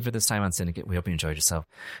 Well, that's it for this time on Syndicate. We hope you enjoyed yourself.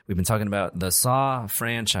 We've been talking about the Saw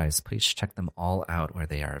franchise. Please check them all out where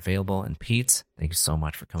they are available. And Pete, thank you so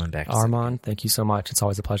much for coming back. Armand, thank you so much. It's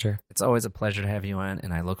always a pleasure. It's always a pleasure to have you on,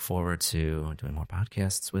 and I look forward to doing more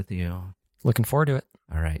podcasts with you. Looking forward to it.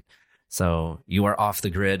 All right. So you are off the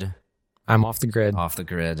grid. I'm off the grid. Off the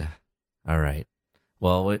grid. All right.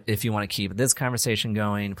 Well, if you want to keep this conversation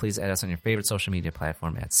going, please add us on your favorite social media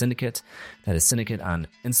platform at Syndicate. That is Syndicate on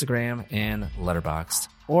Instagram and Letterboxd.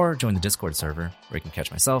 Or join the Discord server where you can catch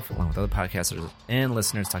myself along with other podcasters and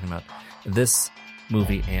listeners talking about this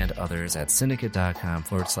movie and others at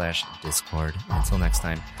syndicate.com/Discord. Until next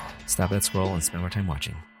time, stop that scroll and spend more time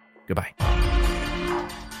watching. Goodbye.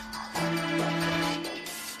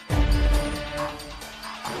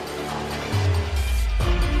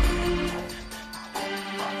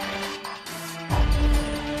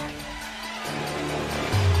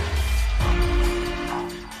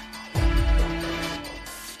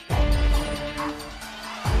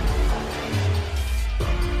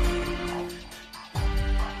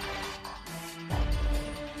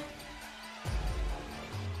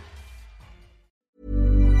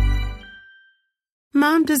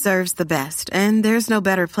 Mom deserves the best, and there's no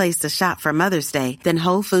better place to shop for Mother's Day than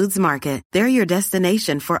Whole Foods Market. They're your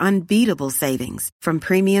destination for unbeatable savings, from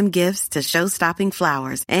premium gifts to show-stopping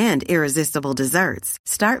flowers and irresistible desserts.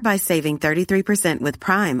 Start by saving 33% with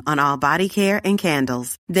Prime on all body care and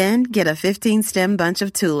candles. Then get a 15-stem bunch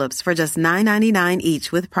of tulips for just $9.99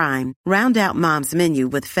 each with Prime. Round out Mom's menu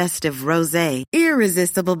with festive rosé,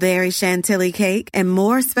 irresistible berry chantilly cake, and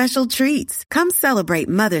more special treats. Come celebrate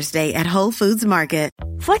Mother's Day at Whole Foods Market.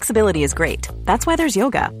 Flexibility is great. That's why there's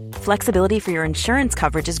yoga. Flexibility for your insurance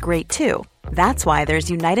coverage is great too. That's why there's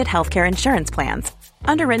United Healthcare Insurance Plans.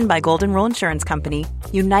 Underwritten by Golden Rule Insurance Company,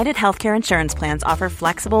 United Healthcare Insurance Plans offer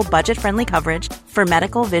flexible, budget-friendly coverage for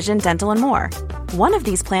medical, vision, dental, and more. One of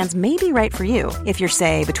these plans may be right for you if you're,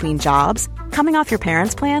 say, between jobs, coming off your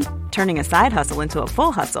parents' plan, turning a side hustle into a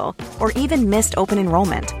full hustle, or even missed open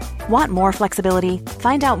enrollment. Want more flexibility?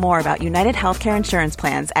 Find out more about United Healthcare Insurance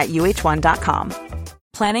Plans at uh1.com.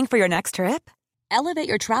 Planning for your next trip? Elevate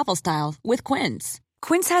your travel style with Quince.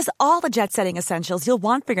 Quince has all the jet-setting essentials you'll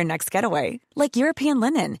want for your next getaway, like European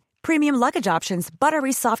linen, premium luggage options,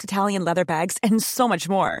 buttery soft Italian leather bags, and so much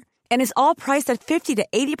more. And is all priced at 50 to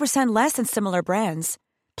 80% less than similar brands.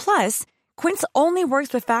 Plus, Quince only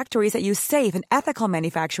works with factories that use safe and ethical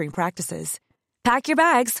manufacturing practices. Pack your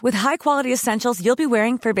bags with high-quality essentials you'll be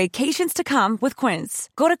wearing for vacations to come with Quince.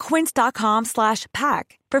 Go to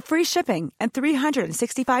quince.com/pack for free shipping and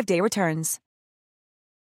 365-day returns.